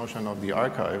expands the notion of the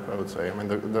archive, I would say. I mean,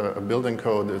 the building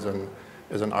code is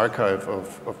an archive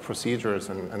of procedures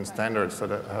and standards that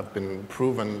have been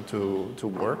proven to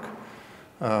work.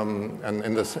 And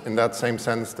in that same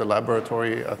sense, the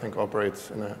laboratory, I think,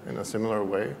 operates in a similar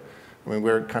way. I mean,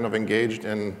 we're kind of engaged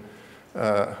in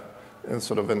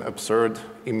sort of an absurd,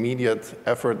 immediate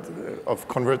effort of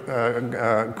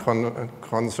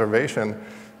conservation,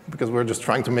 because we're just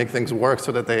trying to make things work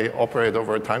so that they operate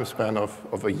over a time span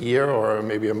of a year or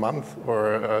maybe a month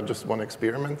or just one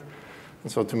experiment.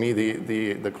 And so to me,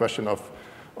 the question of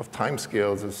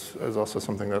timescales is also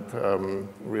something that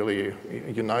really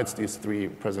unites these three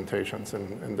presentations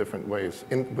in different ways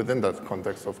within that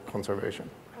context of conservation.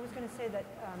 I was going to say that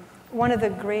one of the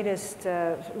greatest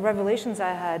revelations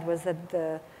I had was that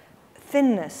the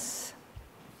thinness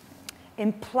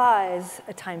implies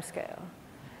a timescale.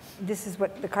 This is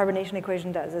what the carbonation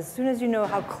equation does. As soon as you know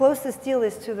how close the steel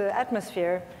is to the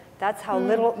atmosphere, that's how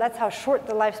that's how short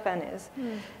the lifespan is.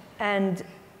 And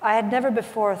I had never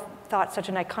before thought such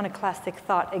an iconoclastic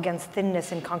thought against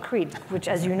thinness in concrete, which,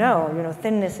 as you know,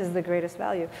 thinness is the greatest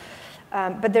value.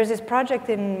 But there's this project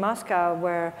in Moscow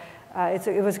where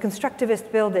it was a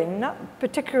constructivist building, not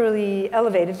particularly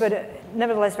elevated, but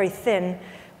nevertheless very thin,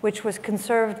 which was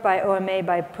conserved by OMA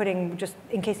by just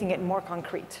encasing it in more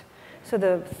concrete. So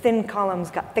the thin columns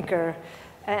got thicker,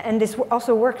 and this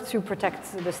also worked to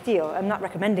protect the steel. I'm not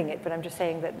recommending it, but I'm just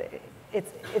saying that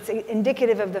it's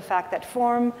indicative of the fact that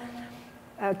form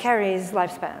carries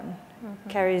lifespan,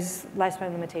 carries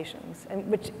lifespan limitations, and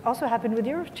which also happened with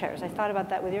your chairs. I thought about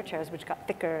that with your chairs, which got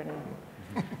thicker and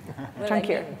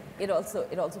chunkier. I mean,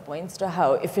 it also points to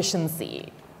how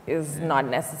efficiency is not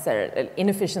necessary.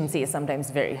 Inefficiency is sometimes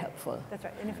very helpful. That's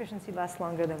right. Inefficiency lasts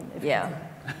longer than efficiency. Yeah.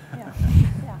 Yeah.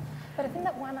 But I think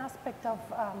that one aspect of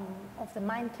the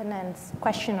maintenance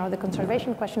question or the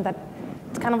conservation question that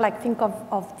it's kind of like think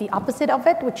of the opposite of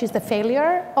it, which is the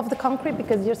failure of the concrete,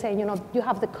 because you're saying, you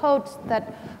have the codes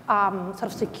that sort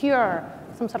of secure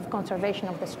some sort of conservation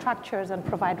of the structures and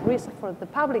provide risk for the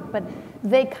public, but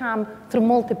they come through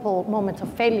multiple moments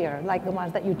of failure, like the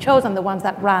ones that you chose and the ones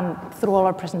that ran through all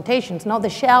our presentations. Now the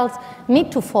shells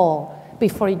need to fall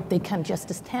before they can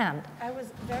just stand. I was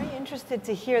very interested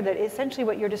to hear that essentially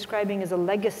what you're describing is a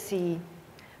legacy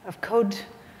of code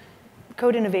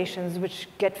innovations which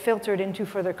get filtered into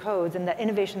further codes, and that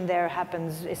innovation there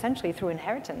happens essentially through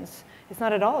inheritance. It's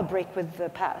not at all a break with the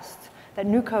past. That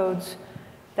new codes,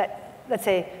 let's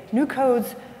say, new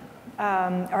codes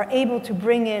are able to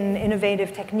bring in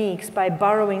innovative techniques by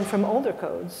borrowing from older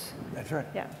codes. That's right.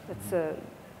 Yeah,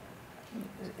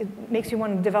 it makes you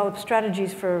want to develop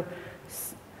strategies for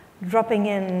dropping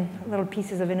in little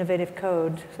pieces of innovative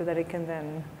code so that it can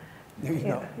then, There you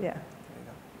go. Yeah.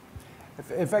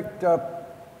 In fact,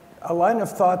 a line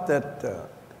of thought that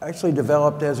actually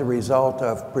developed as a result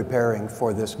of preparing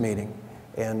for this meeting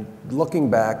and looking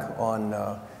back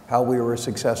on how we were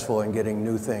successful in getting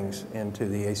new things into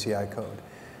the ACI code.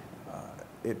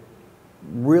 It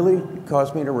really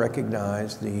caused me to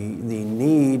recognize the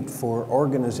need for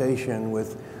organization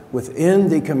within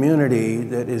the community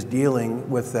that is dealing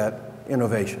with that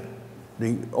innovation.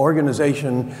 The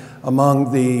organization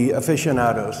among the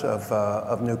aficionados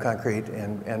of new concrete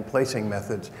and placing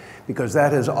methods, because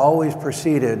that has always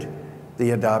preceded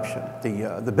the adoption.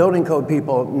 The building code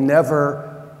people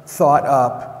never thought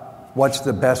up what's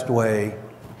the best way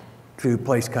to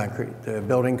place concrete. The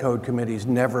building code committees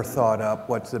never thought up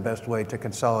what's the best way to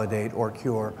consolidate or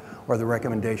cure or the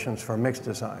recommendations for mixed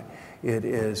design. It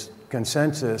is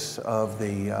consensus of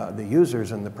the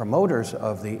users and the promoters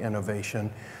of the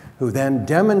innovation who then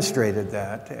demonstrated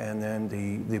that, and then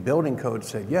the building code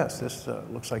said, yes, this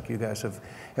looks like you guys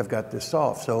have got this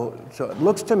solved. So it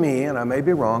looks to me, and I may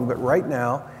be wrong, but right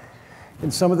now, in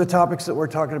some of the topics that we're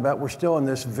talking about, we're still in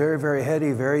this very, very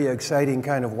heady, very exciting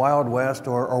kind of Wild West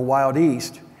or Wild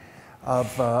East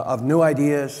of new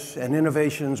ideas and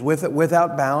innovations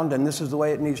without bound, and this is the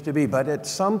way it needs to be. But at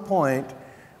some point,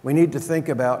 we need to think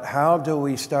about how do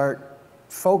we start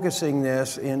focusing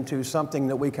this into something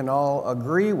that we can all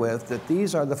agree with, that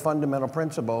these are the fundamental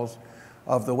principles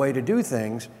of the way to do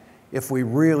things if we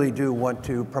really do want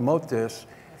to promote this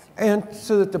and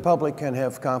so that the public can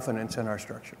have confidence in our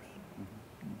structures.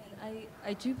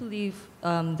 I do believe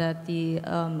that the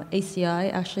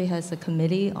ACI actually has a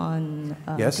committee on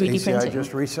yes, 3D ACI printing.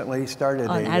 just recently started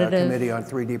a committee on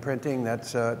 3D printing.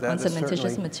 That's on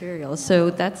cementitious materials.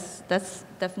 So that's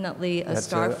definitely a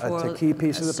start for a key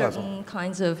piece of the puzzle. Certain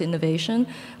kinds of innovation.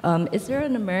 Is there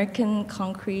an American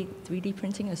Concrete 3D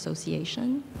Printing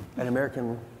Association? An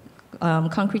American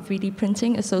Concrete 3D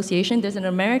Printing Association. There's an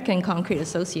American Concrete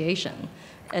Association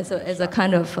as a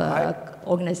kind of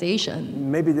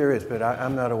organization. Maybe there is, but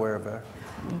I'm not aware of a.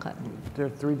 Okay. There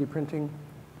 3D printing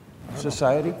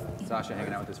society? Sasha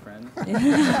hanging out with his friends.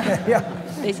 Yeah.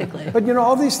 Basically. But you know,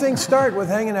 all these things start with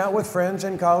hanging out with friends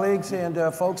and colleagues and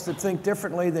folks that think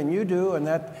differently than you do, and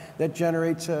that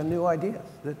generates new ideas.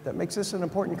 That makes this an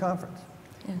important conference.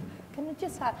 Yeah. Can I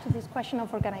just add to this question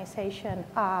of organization?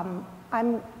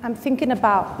 I'm thinking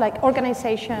about like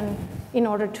organization in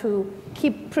order to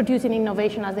keep producing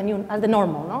innovation as the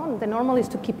normal. No, the normal is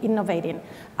to keep innovating.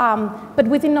 But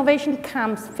with innovation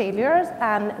comes failures,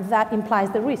 and that implies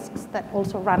the risks that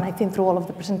also run, I think, through all of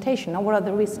the presentation. Now, what are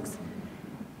the risks?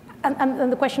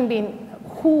 And the question being,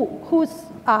 who's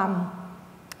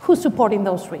supporting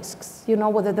those risks? You know,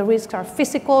 whether the risks are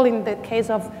physical in the case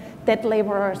of dead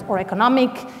laborers, or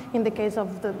economic in the case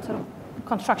of the sort of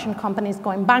construction companies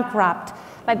going bankrupt.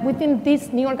 Like within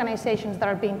these new organizations that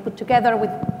are being put together with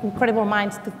incredible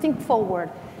minds to think forward,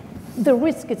 the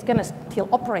risk is going to still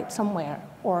operate somewhere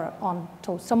or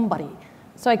onto somebody.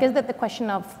 So I guess that the question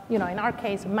of, you know, in our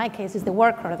case, in my case, is the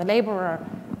worker, the laborer,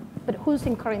 but who's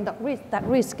incurring that risk? That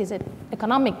risk, is it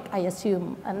economic, I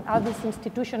assume, and are these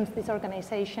institutions, these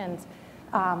organizations,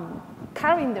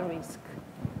 carrying the risk?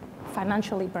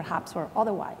 Financially, perhaps, or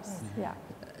otherwise, yeah.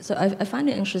 So I find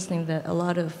it interesting that a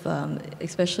lot of,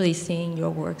 especially seeing your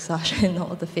work, Sasha, and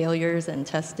all the failures and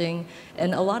testing,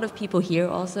 and a lot of people here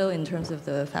also in terms of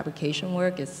the fabrication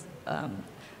work is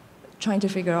trying to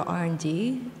figure out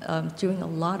R&D, doing a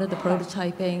lot of the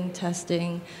prototyping,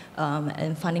 testing,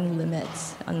 and finding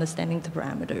limits, understanding the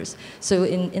parameters. So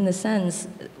in a sense,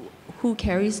 who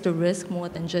carries the risk more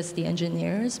than just the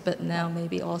engineers, but now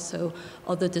maybe also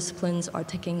other disciplines are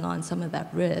taking on some of that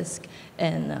risk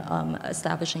and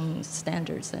establishing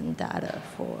standards and data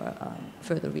for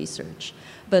further research.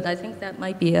 But I think that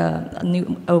might be a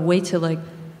way to like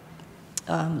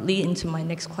lead into my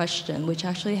next question, which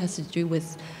actually has to do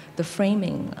with the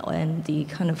framing and the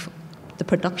kind of the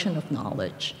production of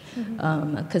knowledge.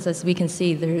 Because as we can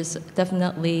see, there's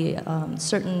definitely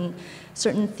certain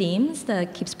themes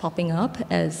that keeps popping up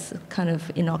as kind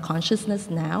of in our consciousness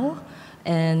now.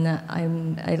 And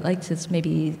I'd like to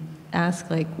maybe ask,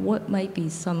 like, what might be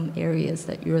some areas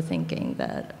that you're thinking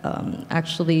that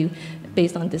actually,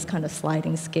 based on this kind of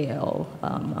sliding scale,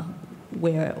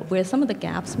 where some of the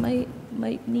gaps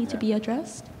might need to be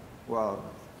addressed? Well,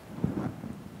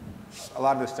 a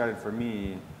lot of this started for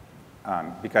me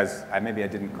because maybe I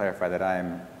didn't clarify that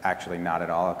I'm actually not at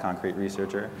all a concrete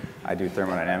researcher. I do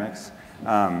thermodynamics.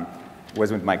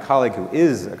 Was with my colleague who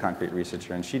is a concrete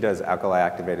researcher, and she does alkali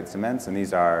activated cements, and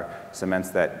these are cements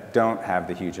that don't have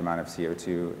the huge amount of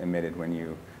CO2 emitted when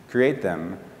you create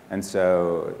them. And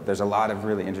so there's a lot of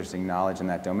really interesting knowledge in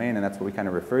that domain, and that's what we kind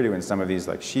of refer to in some of these,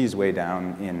 like she's way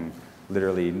down in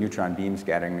literally neutron beam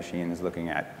scattering machines looking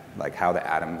at like how the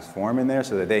atoms form in there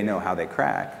so that they know how they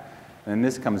crack. And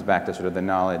this comes back to sort of the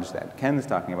knowledge that Ken's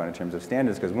talking about in terms of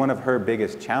standards, because one of her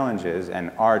biggest challenges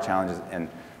and our challenges, and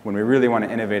when we really want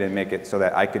to innovate and make it so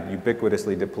that I could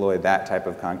ubiquitously deploy that type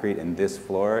of concrete in this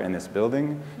floor, in this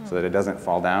building, so that it doesn't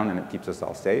fall down and it keeps us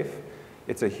all safe,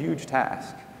 it's a huge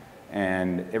task.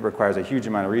 And it requires a huge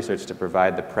amount of research to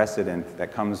provide the precedent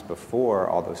that comes before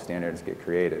all those standards get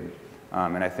created.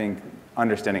 And I think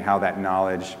understanding how that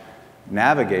knowledge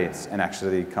navigates and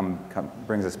actually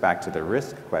brings us back to the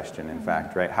risk question, in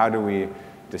fact, right? How do we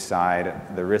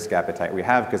decide the risk appetite we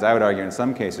have? Because I would argue in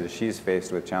some cases she's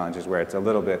faced with challenges where it's a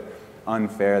little bit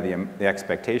unfair, the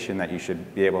expectation that you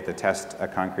should be able to test a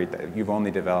concrete that you've only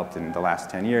developed in the last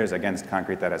 10 years against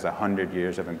concrete that has 100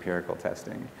 years of empirical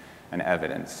testing and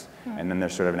evidence. And then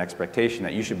there's sort of an expectation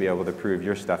that you should be able to prove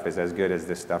your stuff is as good as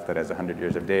this stuff that has 100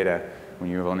 years of data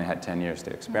when you've only had 10 years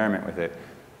to experiment with it.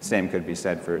 Same could be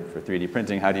said for 3D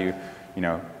printing. How do you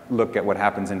look at what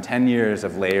happens in 10 years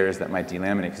of layers that might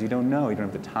delaminate? Because you don't know, you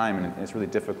don't have the time, and it's really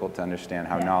difficult to understand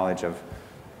how knowledge of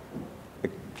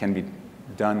it can be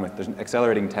done with.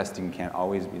 Accelerating testing can't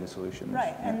always be the solution.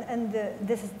 Right, and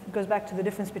this goes back to the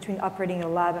difference between operating in a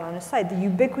lab and on a site. The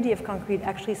ubiquity of concrete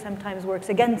actually sometimes works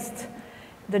against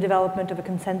the development of a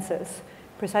consensus,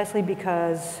 precisely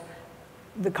because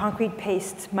the concrete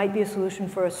paste might be a solution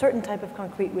for a certain type of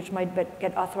concrete which might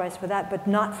get authorized for that, but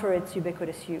not for its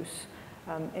ubiquitous use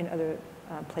in other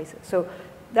places. So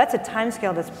that's a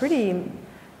timescale that's pretty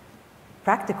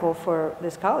practical for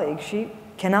this colleague. She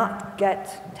cannot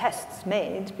get tests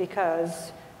made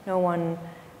because no one,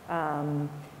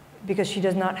 because she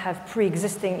does not have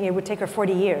pre-existing, it would take her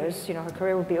 40 years, her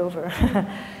career would be over,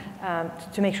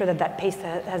 to make sure that that paste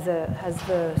has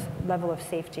the level of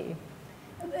safety.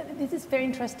 This is very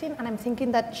interesting, and I'm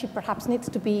thinking that she perhaps needs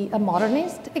to be a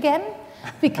modernist again,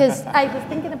 because I was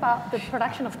thinking about the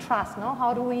production of trust, no?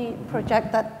 How do we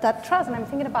project that trust? And I'm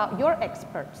thinking about your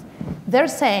experts. They're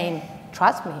saying,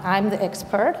 trust me, I'm the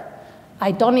expert.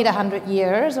 I don't need 100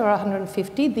 years or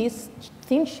 150. These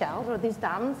thin shells or these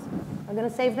dams are going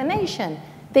to save the nation.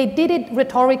 They did it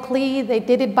rhetorically. They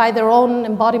did it by their own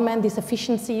embodiment, this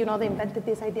efficiency. They invented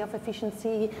this idea of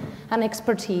efficiency and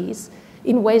expertise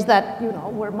in ways that,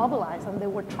 were mobilized and they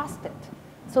were trusted.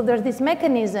 So there's these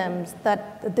mechanisms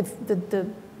that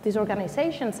these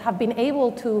organizations have been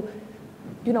able to,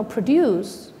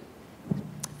 produce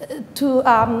to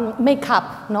make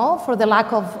up, for the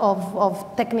lack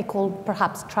of technical,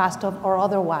 perhaps, trust or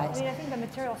otherwise. I think the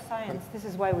material science, this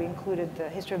is why we included the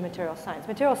history of material science.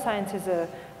 Material science is,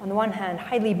 on the one hand,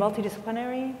 highly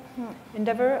multidisciplinary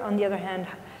endeavor. On the other hand,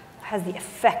 has the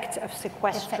effect of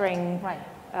sequestering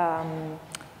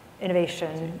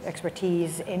innovation,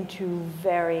 expertise into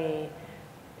very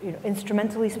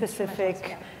instrumentally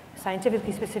specific,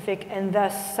 scientifically specific, and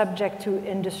thus subject to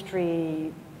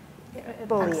industry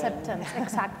bullying. Acceptance,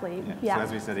 exactly. Yeah. So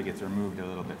as we said, it gets removed a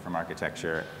little bit from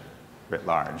architecture writ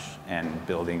large and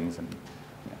buildings and.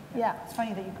 Yeah, it's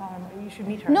funny that you call her. You should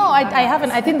meet her. No, I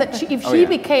haven't. I think that if she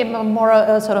became a more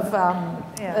sort of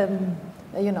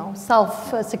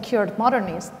self-secured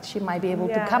modernist, she might be able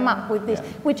to come up with this.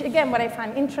 Which, again, what I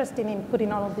find interesting in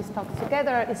putting all of these talks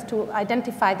together is to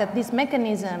identify that these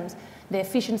mechanisms, the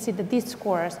efficiency, the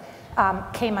discourse,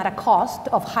 came at a cost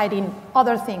of hiding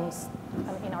other things.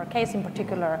 In our case, in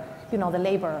particular, the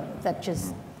labor that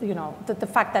just, the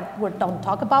fact that we don't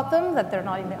talk about them, that they're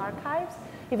not in the archives,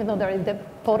 even though they're in the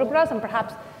photographs, and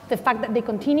perhaps the fact that they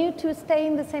continue to stay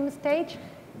in the same stage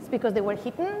is because they were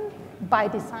hidden by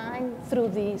design through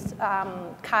these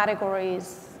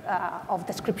categories of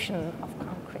description of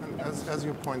concrete. As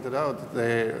you pointed out,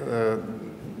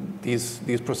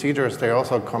 these procedures, they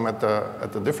also come at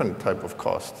a different type of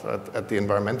cost, at the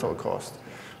environmental cost,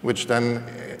 which then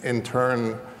in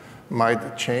turn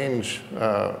might change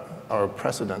our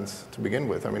precedents to begin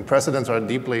with. I mean, precedents are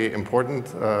deeply important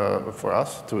for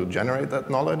us to generate that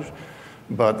knowledge,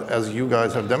 but as you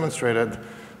guys have demonstrated,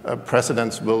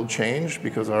 precedents will change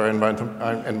because our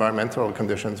environmental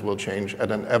conditions will change at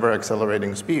an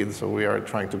ever-accelerating speed. So we are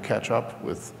trying to catch up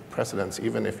with precedents.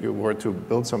 Even if you were to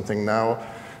build something now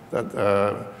that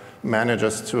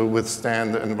manages to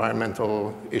withstand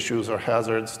environmental issues or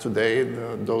hazards today,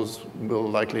 those will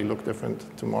likely look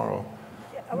different tomorrow.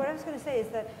 Yeah, what I was going to say is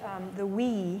that the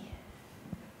we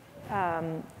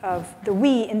in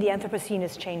the Anthropocene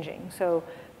is changing. So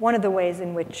one of the ways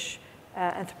in which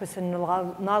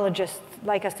anthropocenologists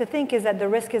like us to think is that the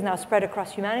risk is now spread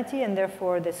across humanity, and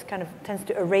therefore this kind of tends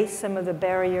to erase some of the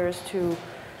barriers to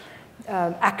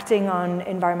acting on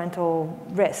environmental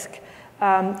risk.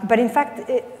 But in fact,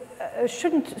 it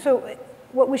shouldn't. So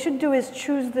what we should do is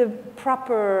choose the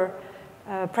proper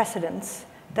precedents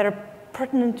that are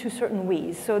pertinent to certain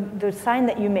we's. So the sign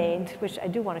that you made, which I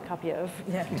do want a copy of,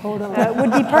 totally.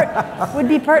 would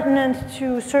be pertinent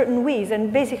to certain we's.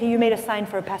 And basically, you made a sign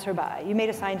for a passerby. You made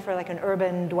a sign for like an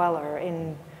urban dweller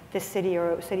in this city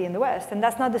or a city in the West. And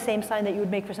that's not the same sign that you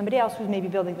would make for somebody else who's maybe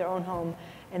building their own home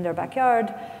in their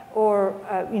backyard or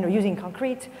using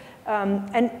concrete.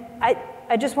 And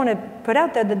I just want to put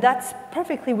out there that that's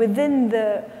perfectly within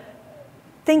the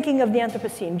thinking of the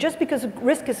Anthropocene. Just because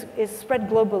risk is spread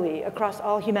globally across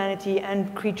all humanity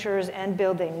and creatures and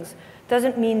buildings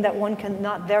doesn't mean that one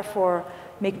cannot therefore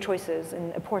make choices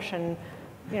and apportion,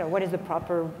 what is the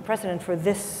proper precedent for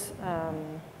this,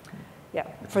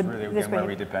 for really this where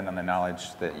we depend on the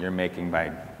knowledge that you're making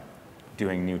by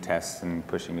doing new tests and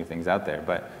pushing new things out there.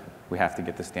 But we have to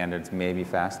get the standards maybe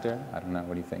faster. I don't know,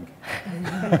 what do you think?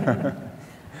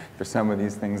 For some of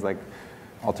these things like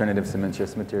alternative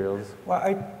cementitious materials?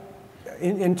 Well,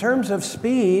 in terms of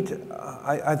speed,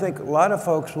 I think a lot of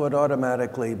folks would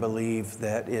automatically believe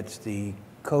that it's the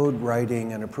code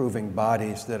writing and approving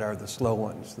bodies that are the slow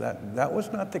ones. That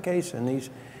was not the case in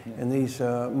these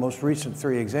most recent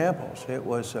 3 examples. It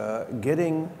was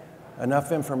getting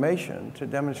enough information to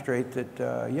demonstrate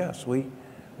that, yes,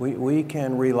 we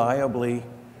can reliably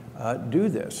do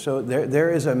this. So there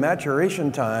is a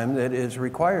maturation time that is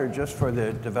required just for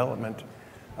the development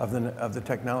of the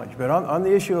technology. But on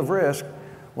the issue of risk,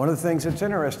 one of the things that's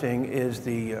interesting is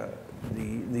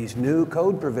these new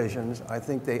code provisions. I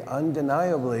think they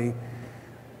undeniably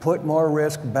put more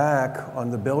risk back on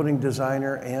the building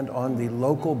designer and on the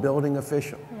local building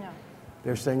official. Yeah.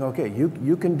 They're saying, okay,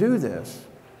 you can do this,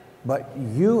 but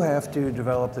you have to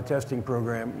develop the testing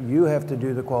program. You have to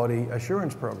do the quality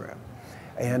assurance program.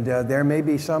 And there may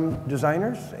be some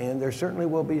designers, and there certainly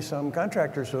will be some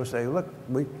contractors who will say, look,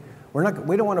 we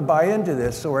don't want to buy into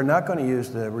this, so we're not going to use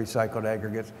the recycled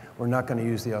aggregates. We're not going to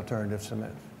use the alternative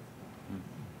cement.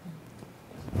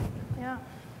 Yeah.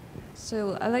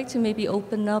 So I'd like to maybe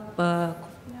open up the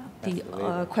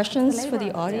questions for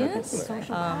the audience.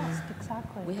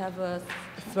 Exactly. We have a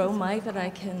throw mic that I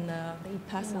can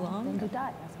pass along.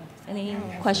 Any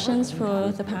questions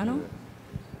for the panel?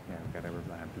 Yeah, we've got to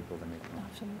have people to make them.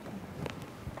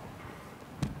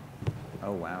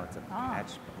 Oh, wow, it's a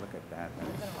patch. Look at that. That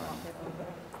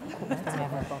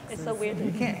is fun. It's so weird.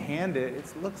 You can't hand it.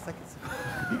 It looks like it's...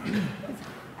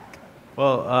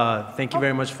 Well, thank you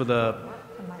very much for the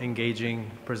engaging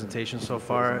presentation so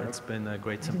far. It's been a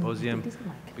great symposium,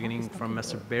 beginning from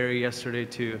Mr. Berry yesterday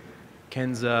to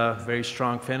Ken's very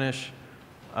strong finish.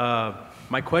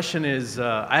 My question is,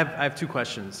 I have two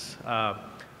questions.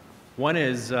 One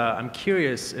is, I'm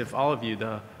curious if all of you,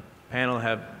 the panel,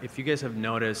 if you guys have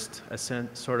noticed a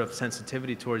sort of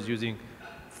sensitivity towards using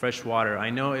fresh water. I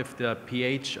know if the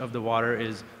pH of the water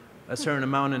is a certain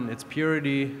amount in its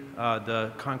purity,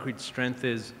 the concrete strength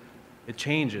it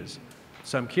changes.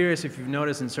 So I'm curious if you've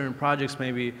noticed in certain projects,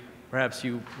 maybe perhaps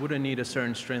you wouldn't need a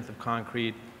certain strength of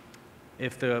concrete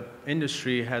if the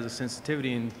industry has a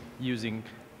sensitivity in using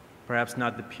perhaps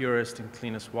not the purest and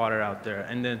cleanest water out there.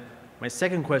 And then my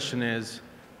second question is,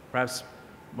 perhaps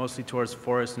mostly towards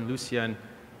Forrest and Lucia and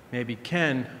maybe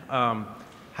Ken,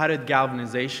 how did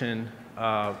galvanization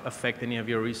affect any of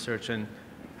your research, and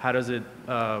how does it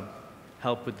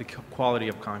help with the quality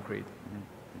of concrete?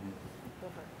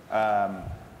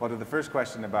 Well, to the first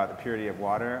question about the purity of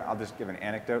water, I'll just give an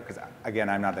anecdote, because again,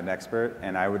 I'm not an expert,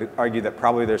 and I would argue that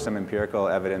probably there's some empirical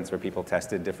evidence where people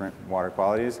tested different water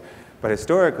qualities. But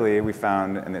historically, we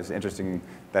found, and it's interesting,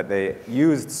 that they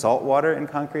used salt water in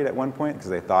concrete at one point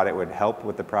because they thought it would help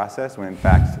with the process, when in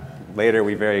fact, later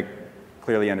we very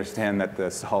clearly understand that the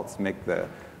salts make the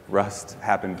rust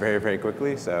happen very, very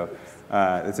quickly. So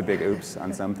it's a big oops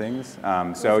on some things.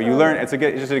 So you learn, just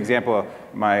an example,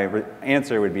 my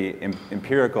answer would be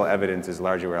empirical evidence is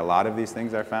largely where a lot of these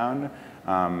things are found.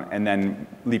 And then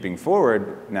leaping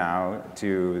forward now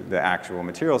to the actual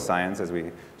material science, as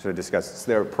we sort of discussed,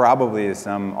 there probably is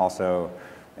some also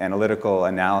analytical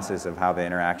analysis of how the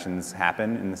interactions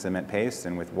happen in the cement paste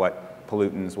and with what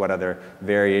pollutants, what other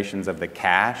variations of the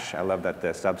cash. I love that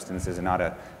the substance is not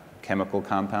a chemical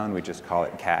compound, we just call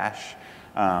it cash.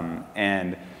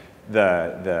 And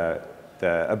the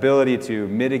ability to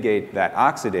mitigate that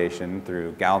oxidation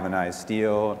through galvanized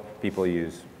steel. People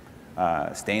use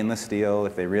stainless steel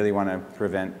if they really want to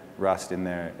prevent rust in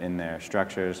their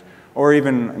structures, or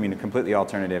even, I mean, completely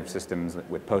alternative systems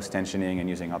with post-tensioning and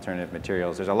using alternative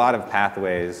materials. There's a lot of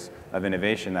pathways of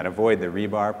innovation that avoid the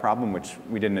rebar problem, which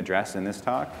we didn't address in this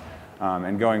talk.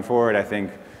 And going forward, I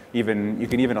think you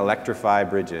can even electrify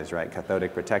bridges, right?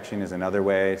 Cathodic protection is another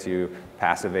way to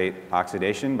passivate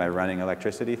oxidation by running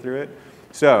electricity through it.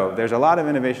 So there's a lot of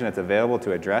innovation that's available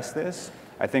to address this.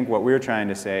 I think what we're trying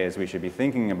to say is we should be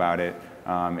thinking about it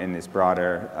in this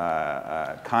broader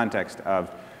context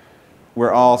of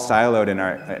we're all siloed in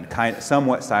our,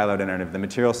 somewhat siloed in our, the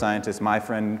material scientists. My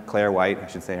friend Claire White, I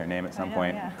should say her name at some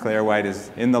point. Yeah. Claire White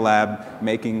is in the lab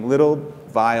making little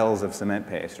vials of cement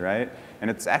paste, right? And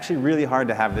it's actually really hard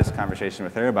to have this conversation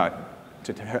with her about,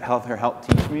 to help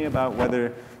teach me about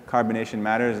whether carbonation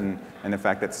matters and the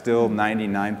fact that still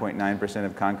 99.9%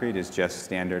 of concrete is just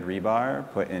standard rebar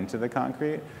put into the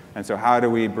concrete. And so how do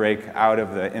we break out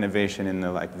of the innovation in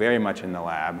the, very much in the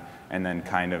lab, and then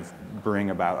kind of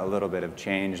bring about a little bit of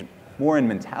change, more in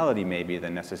mentality maybe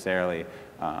than necessarily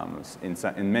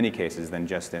in many cases than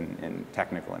just in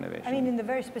technical innovation. I mean, in the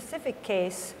very specific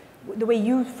case, the way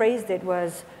you phrased it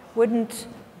was, wouldn't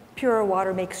purer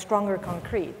water make stronger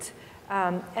concrete?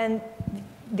 And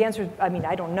the answer, I mean,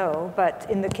 I don't know, but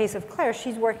in the case of Claire,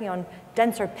 she's working on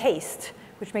denser paste,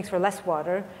 which makes for less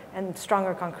water and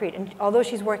stronger concrete. And although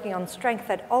she's working on strength,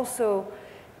 that also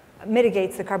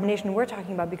mitigates the carbonation we're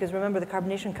talking about, because remember, the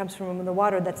carbonation comes from the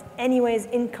water that's anyways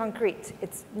in concrete.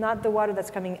 It's not the water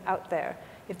that's coming out there.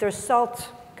 If there's salt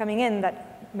coming in,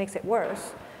 that makes it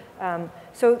worse.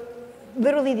 So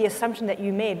literally the assumption that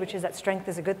you made, which is that strength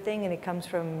is a good thing and it comes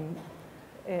from,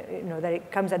 that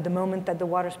it comes at the moment that the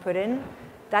water's put in,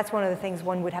 that's one of the things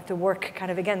one would have to work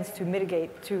kind of against to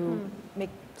mitigate, to make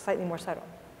slightly more subtle.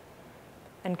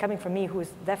 And coming from me, who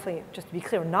is definitely, just to be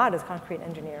clear, not a concrete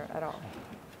engineer at all.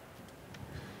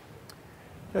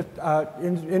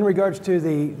 In regards to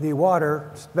the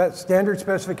water, standard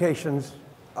specifications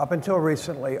up until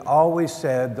recently always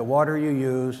said the water you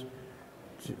use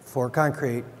for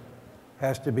concrete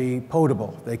has to be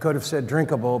potable. They could have said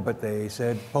drinkable, but they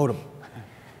said potable.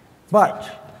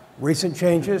 But recent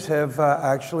changes have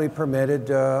actually permitted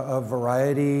a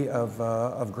variety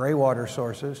of gray water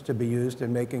sources to be used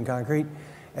in making concrete,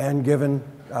 and given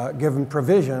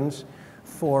provisions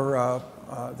for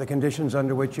the conditions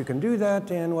under which you can do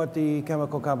that and what the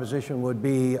chemical composition would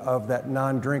be of that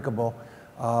non-drinkable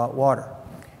water.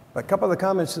 But a couple of the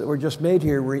comments that were just made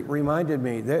here reminded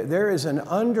me there is an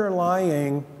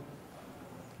underlying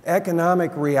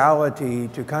economic reality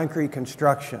to concrete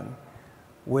construction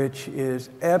which is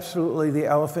absolutely the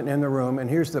elephant in the room, and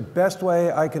here's the best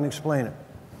way I can explain it.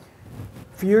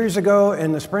 A few years ago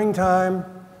in the springtime,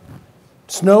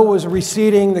 snow was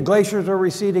receding, the glaciers were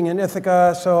receding in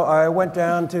Ithaca, so I went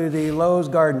down to the Lowe's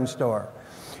garden store.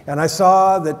 And I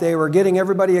saw that they were getting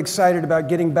everybody excited about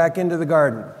getting back into the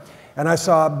garden. And I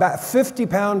saw about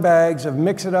 50-pound bags of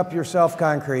mix-it-up-yourself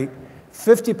concrete,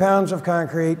 50 pounds of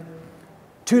concrete,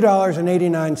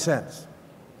 $2.89.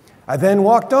 I then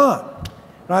walked on,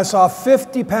 and I saw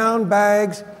 50-pound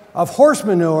bags of horse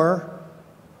manure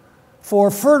for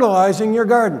fertilizing your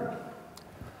garden.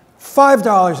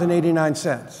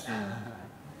 $5.89.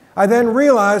 I then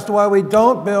realized why we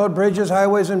don't build bridges,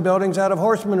 highways, and buildings out of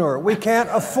horse manure. We can't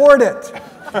afford it.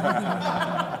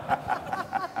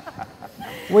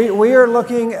 We are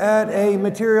looking at a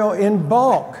material in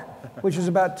bulk, which is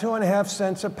about 2.5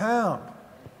 cents a pound.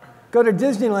 Go to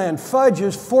Disneyland, fudge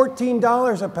is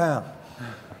 $14 a pound.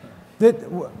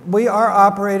 We are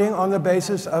operating on the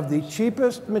basis of the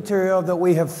cheapest material that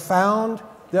we have found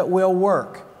that will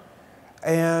work.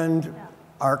 And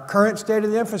our current state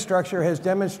of the infrastructure has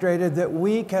demonstrated that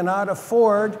we cannot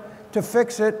afford to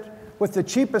fix it with the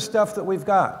cheapest stuff that we've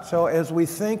got. So as we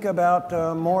think about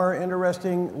more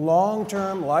interesting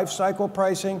long-term life cycle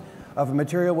pricing of a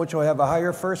material which will have a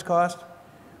higher first cost,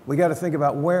 we got to think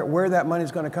about where that money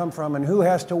is going to come from and who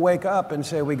has to wake up and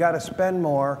say we got to spend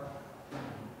more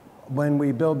when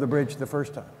we build the bridge the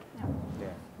first time.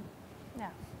 Yeah.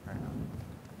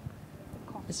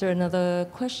 Is there another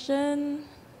question?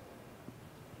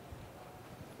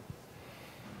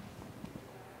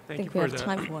 I think we have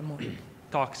time for one more.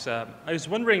 Talks. I was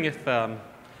wondering if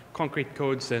concrete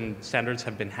codes and standards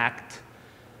have been hacked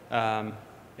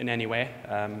in any way.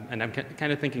 And I'm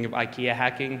kind of thinking of IKEA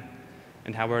hacking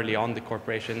and how early on the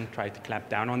corporation tried to clamp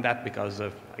down on that because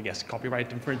of, I guess,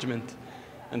 copyright infringement.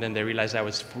 And then they realized that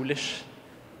was foolish,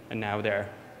 and now they're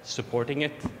supporting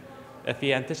it. If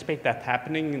you anticipate that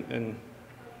happening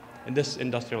in this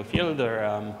industrial field,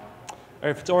 or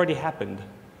if it's already happened.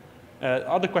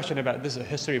 Other question about this, a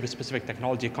history of a specific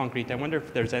technology, concrete. I wonder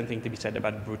if there's anything to be said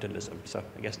about brutalism. So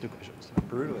I guess 2 questions.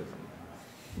 Brutalism.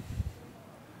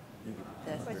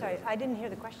 Wait, sorry, I didn't hear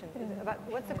the question.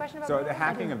 What's the question about? So the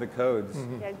hacking of the codes.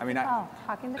 I mean,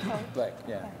 hacking the code. like,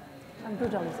 yeah. And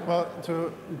brutalism. Well,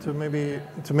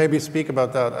 to maybe speak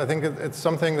about that, I think it's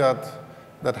something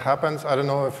that happens. I don't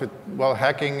know if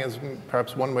hacking is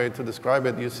perhaps one way to describe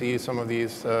it. You see some of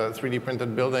these 3D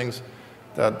printed buildings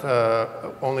that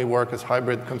only work as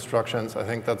hybrid constructions. I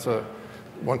think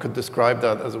one could describe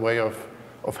that as a way of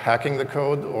hacking the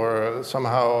code or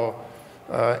somehow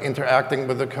interacting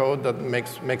with the code that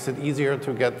makes it easier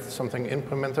to get something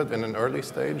implemented in an early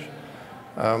stage.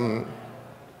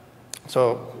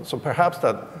 So perhaps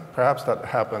that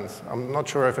happens. I'm not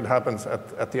sure if it happens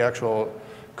at the actual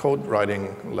code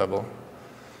writing level.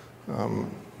 I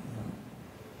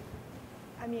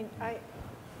mean,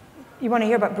 you want to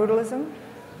hear about brutalism?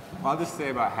 I'll just say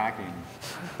about hacking.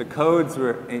 The codes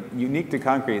were, unique to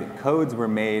concrete, codes were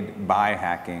made by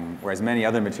hacking, whereas many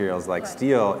other materials like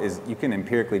steel you can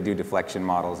empirically do deflection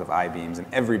models of I-beams in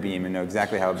every beam and know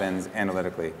exactly how it bends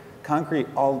analytically. Concrete,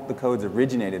 all the codes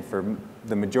originated for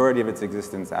the majority of its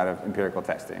existence out of empirical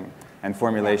testing and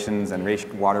formulations and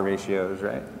water ratios,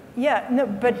 right? Yeah, no,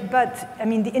 but I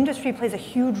mean, the industry plays a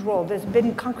huge role. There's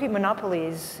been concrete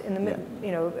monopolies in the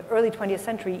early 20th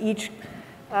century.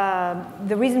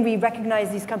 The reason we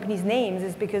recognize these companies' names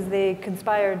is because they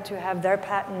conspired to have their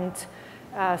patent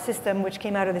system, which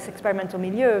came out of this experimental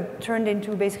milieu, turned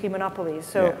into basically monopolies.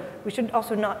 So we should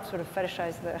also not sort of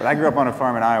fetishize the... But I grew up on a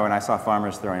farm in Iowa, and I saw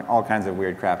farmers throwing all kinds of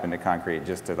weird crap into concrete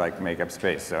just to like make up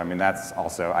space. So I mean, that's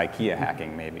also IKEA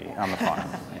hacking maybe on the farm.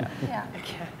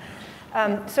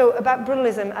 So about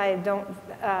brutalism, I don't,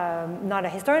 not a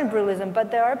historian of brutalism,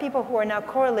 but there are people who are now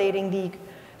correlating the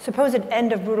supposed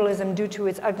end of brutalism due to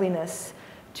its ugliness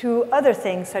to other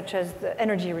things such as the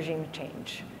energy regime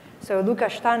change. So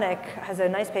Lukáš Stanek has a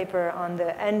nice paper on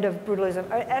the end of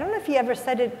brutalism. I don't know if he ever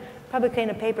said it publicly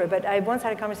in a paper, but I once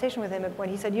had a conversation with him when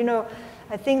he said, you know,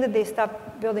 I think that they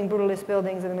stopped building brutalist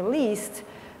buildings in the Middle East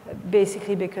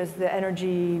basically because the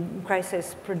energy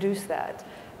crisis produced that,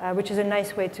 which is a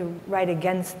nice way to write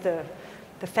against the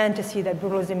fantasy that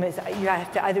brutalism is, you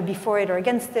have to either be for it or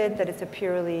against it, that it's a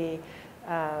purely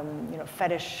you know,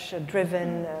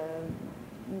 fetish-driven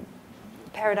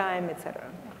paradigm, etc.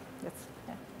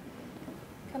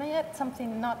 Can I add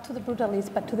something, not to the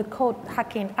brutalist, but to the code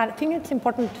hacking? I think it's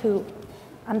important to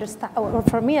understand, or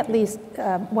for me at least,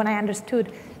 when I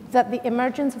understood that the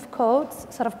emergence of codes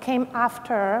sort of came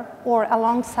after or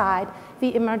alongside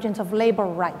the emergence of labor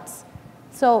rights.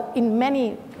 So in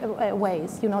many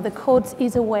ways, you know, the codes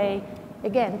is a way,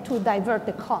 again, to divert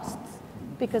the costs.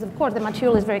 Because of course the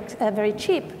material is very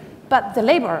cheap, but the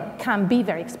labor can be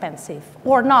very expensive,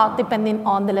 or not, depending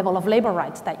on the level of labor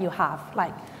rights that you have.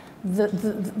 Like,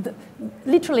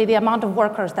 literally the amount of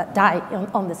workers that die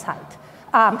on the site.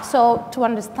 So to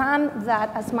understand that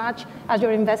as much as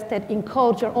you're invested in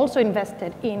codes, you're also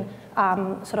invested in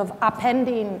sort of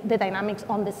appending the dynamics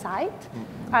on the site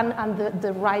and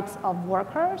the rights of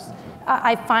workers,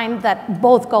 I find that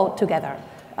both go together.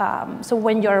 So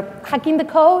when you're hacking the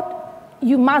code,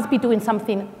 you must be doing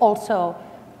something also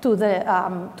to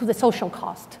the social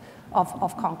cost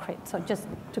of concrete. So just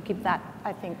to keep that,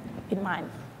 I think, in mind.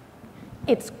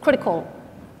 It's critical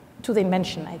to the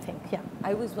invention, I think, yeah.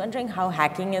 I was wondering how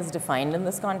hacking is defined in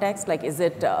this context. Like, is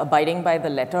it abiding by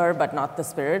the letter but not the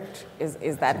spirit?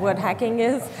 Is that what hacking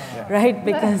is, right?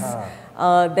 Because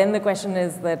then the question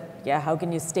is that, how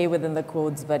can you stay within the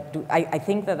codes? But I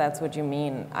think that that's what you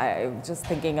mean. I'm just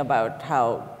thinking about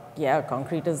how,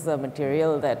 concrete is a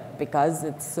material that, because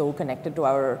it's so connected to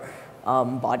our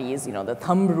bodies, you know, the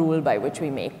thumb rule by which we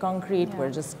make concrete,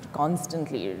 we're just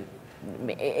constantly,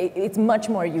 it's much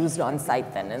more used on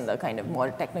site than in the kind of more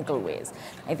technical ways.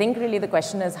 I think really the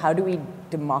question is, how do we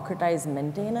democratize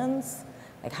maintenance?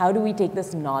 Like, how do we take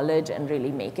this knowledge and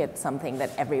really make it something that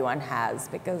everyone has?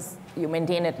 Because you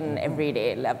maintain it in an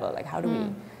everyday level. Like, how do we,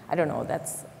 I don't know,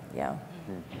 that's, More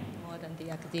than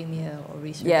the academia or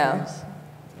researchers.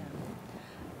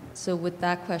 So with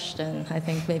that question, I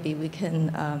think maybe we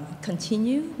can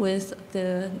continue with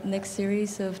the next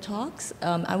series of talks.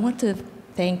 I want to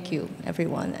thank you,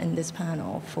 everyone, in this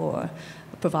panel for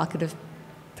a provocative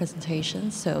presentation.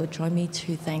 So join me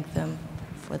to thank them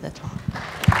for the talk.